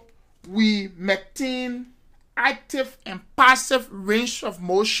sure we maintain active and passive range of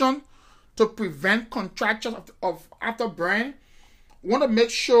motion to prevent contractures of after burn. We want to make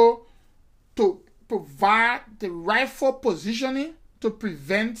sure to provide the rightful positioning to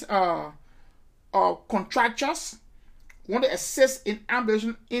prevent contractures. We want to assist in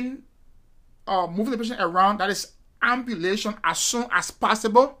ambulation, in moving the patient around, that is ambulation, as soon as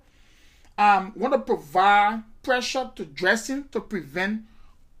possible. We want to provide pressure to dressing to prevent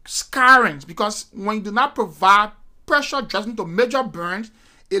scarring, because when you do not provide pressure dressing to major burns,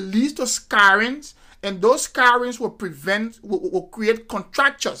 it leads to scarrings, and those scarrings will create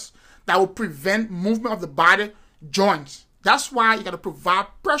contractures that will prevent movement of the body joints. That's why you got to provide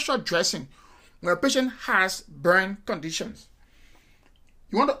pressure dressing when a patient has burn conditions.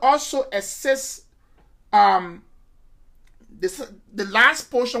 You want to also assess the last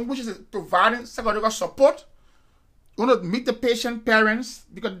portion, which is providing psychological support. You want to meet the patient parents,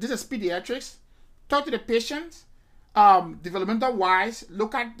 because this is pediatrics. Talk to the patients, developmental wise,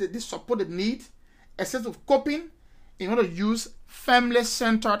 look at the support they need, assess with coping. You want to use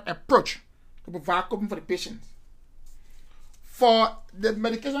family-centered approach to provide coping for the patients. For the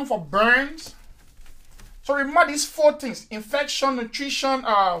medication for burns, So remember these 4 things: infection, nutrition,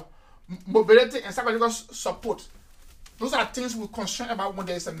 mobility, and psychological support. Those are things we're concerned about when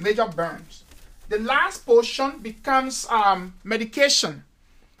there is a major burns. The last portion becomes medication.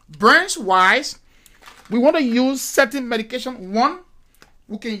 Burns wise, we want to use certain medication. One,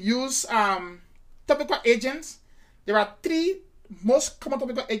 we can use topical agents. There are 3 most common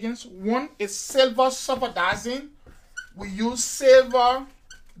topical agents. One is silver sulfadiazine. We use silverdane,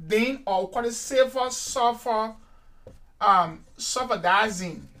 or we call it silver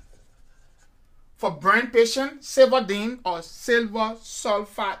sulfadiazine. For burn patient, silverdane or silver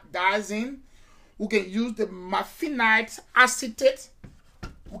sulfadiazine. We can use the mafenite acetate.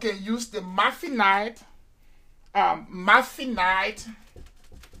 We can use the mafenite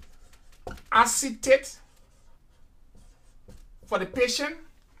acetate for the patient.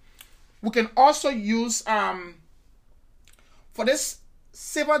 We can also use for this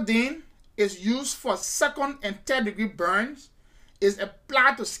silverdane is used for 2nd and 3rd degree burns. Is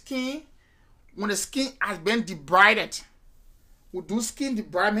applied to skin when the skin has been debrided. We do skin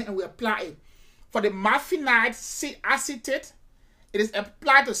debridement and we apply it. For the mafenite acetate, it is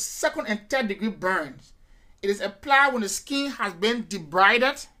applied to 2nd and 3rd degree burns. It is applied when the skin has been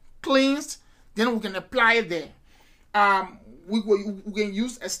debrided, cleansed, then we can apply it there. We can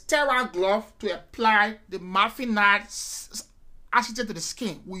use a sterile glove to apply the mafenite acetate to the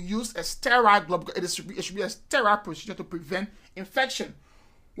skin. We use a sterile glove because it should be a sterile procedure to prevent infection.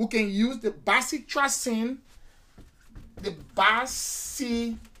 We can use the bacitracin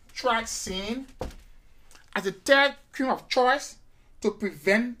as a 3rd cream of choice to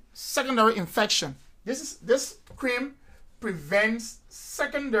prevent secondary infection. This cream prevents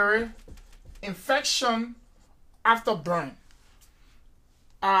secondary infection after burn.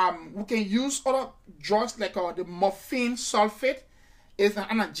 We can use other drugs like the morphine sulfate. It's an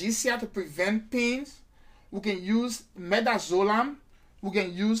analgesia to prevent pains. We can use midazolam. We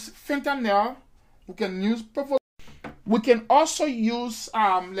can use fentanyl. We can use propofol. We can also use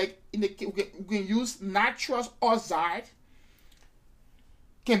we can use nitrous oxide.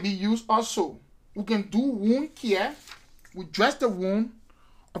 Can be used also. We can do wound care. We dress the wound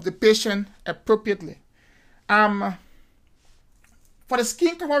of the patient appropriately. For the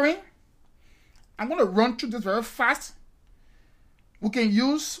skin covering, I'm going to run through this very fast. We can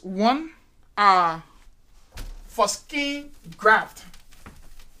use one for skin graft.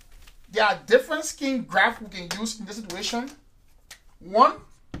 There are different skin grafts we can use in this situation. One,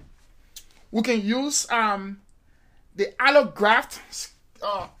 we can use the allograft,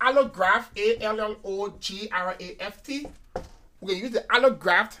 allograft, ALLOGRAFT. We can use the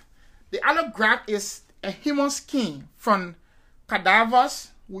allograft. The allograft is a human skin from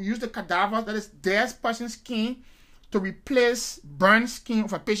cadavers. We use the cadavers, that is dead person's skin, to replace burned skin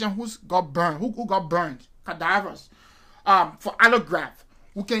of a patient who got burned, cadavers, for allograft.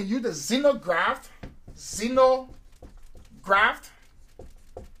 We can use the xenograft.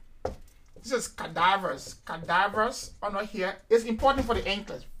 This is cadavers under here. It's important for the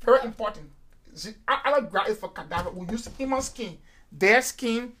anklets, very important. Allograft is for cadaver. We use human skin, dead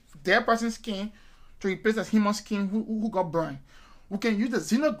person's skin, to replace the human skin who got burned. We can use the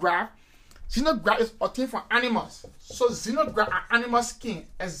xenograft. Xenograft is obtained from animals. So xenograft are animal skin.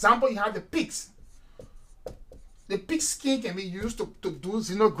 Example, you have the pigs. The pig skin can be used to do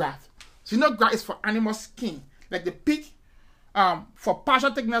xenograft. Xenograft is for animal skin, like the pig, for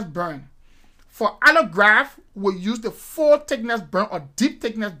partial thickness burn. For allograft, we use the full thickness burn or deep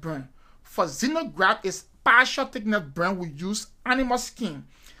thickness burn. For xenograft is partial thickness burn, we use animal skin.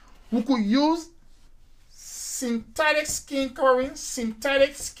 We could use synthetic skin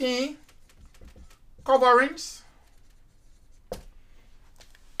coverings.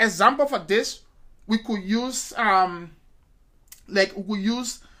 Example for this, we could use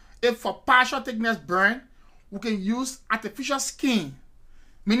it for partial thickness burn. We can use artificial skin,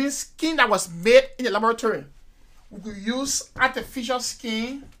 meaning skin that was made in the laboratory. We could use artificial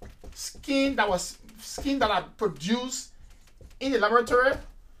skin that are produced in the laboratory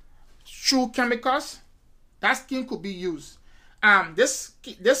through chemicals. That skin could be used. This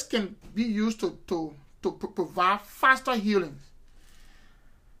can be used to provide faster healing.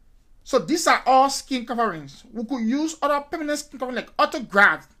 So these are all skin coverings. We could use other permanent skin coverings like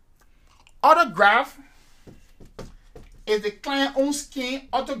autograft. Autograft is the client's own skin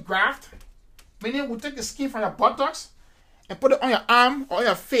autograft, meaning we take the skin from your buttocks and put it on your arm or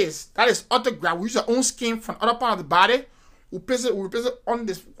your face. That is autograft. We use your own skin from other part of the body. We place it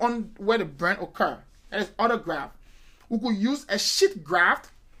on where the burn occur. That is autograft. We could use a sheet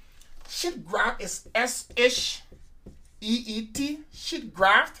graft. Sheet graft is SHEET, sheet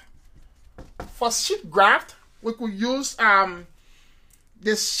graft. For sheet graft, we could use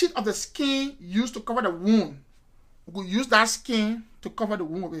the sheet of the skin used to cover the wound. We could use that skin to cover the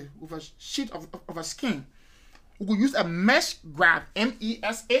wound with a sheet of a skin. We could use a mesh graft,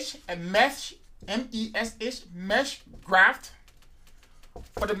 M-E-S-H, a mesh, M-E-S-H, mesh graft.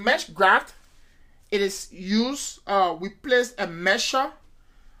 For the mesh graft, it is used, we place a measure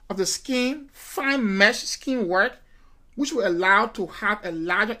of the skin, fine mesh skin work, which will allow to have a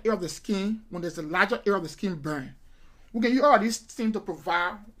larger area of the skin when there's a larger area of the skin burn. We can use all these things to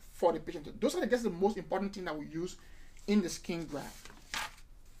provide for the patient. Those are, I guess, the most important thing that we use in the skin graft.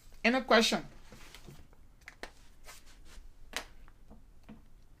 Any question?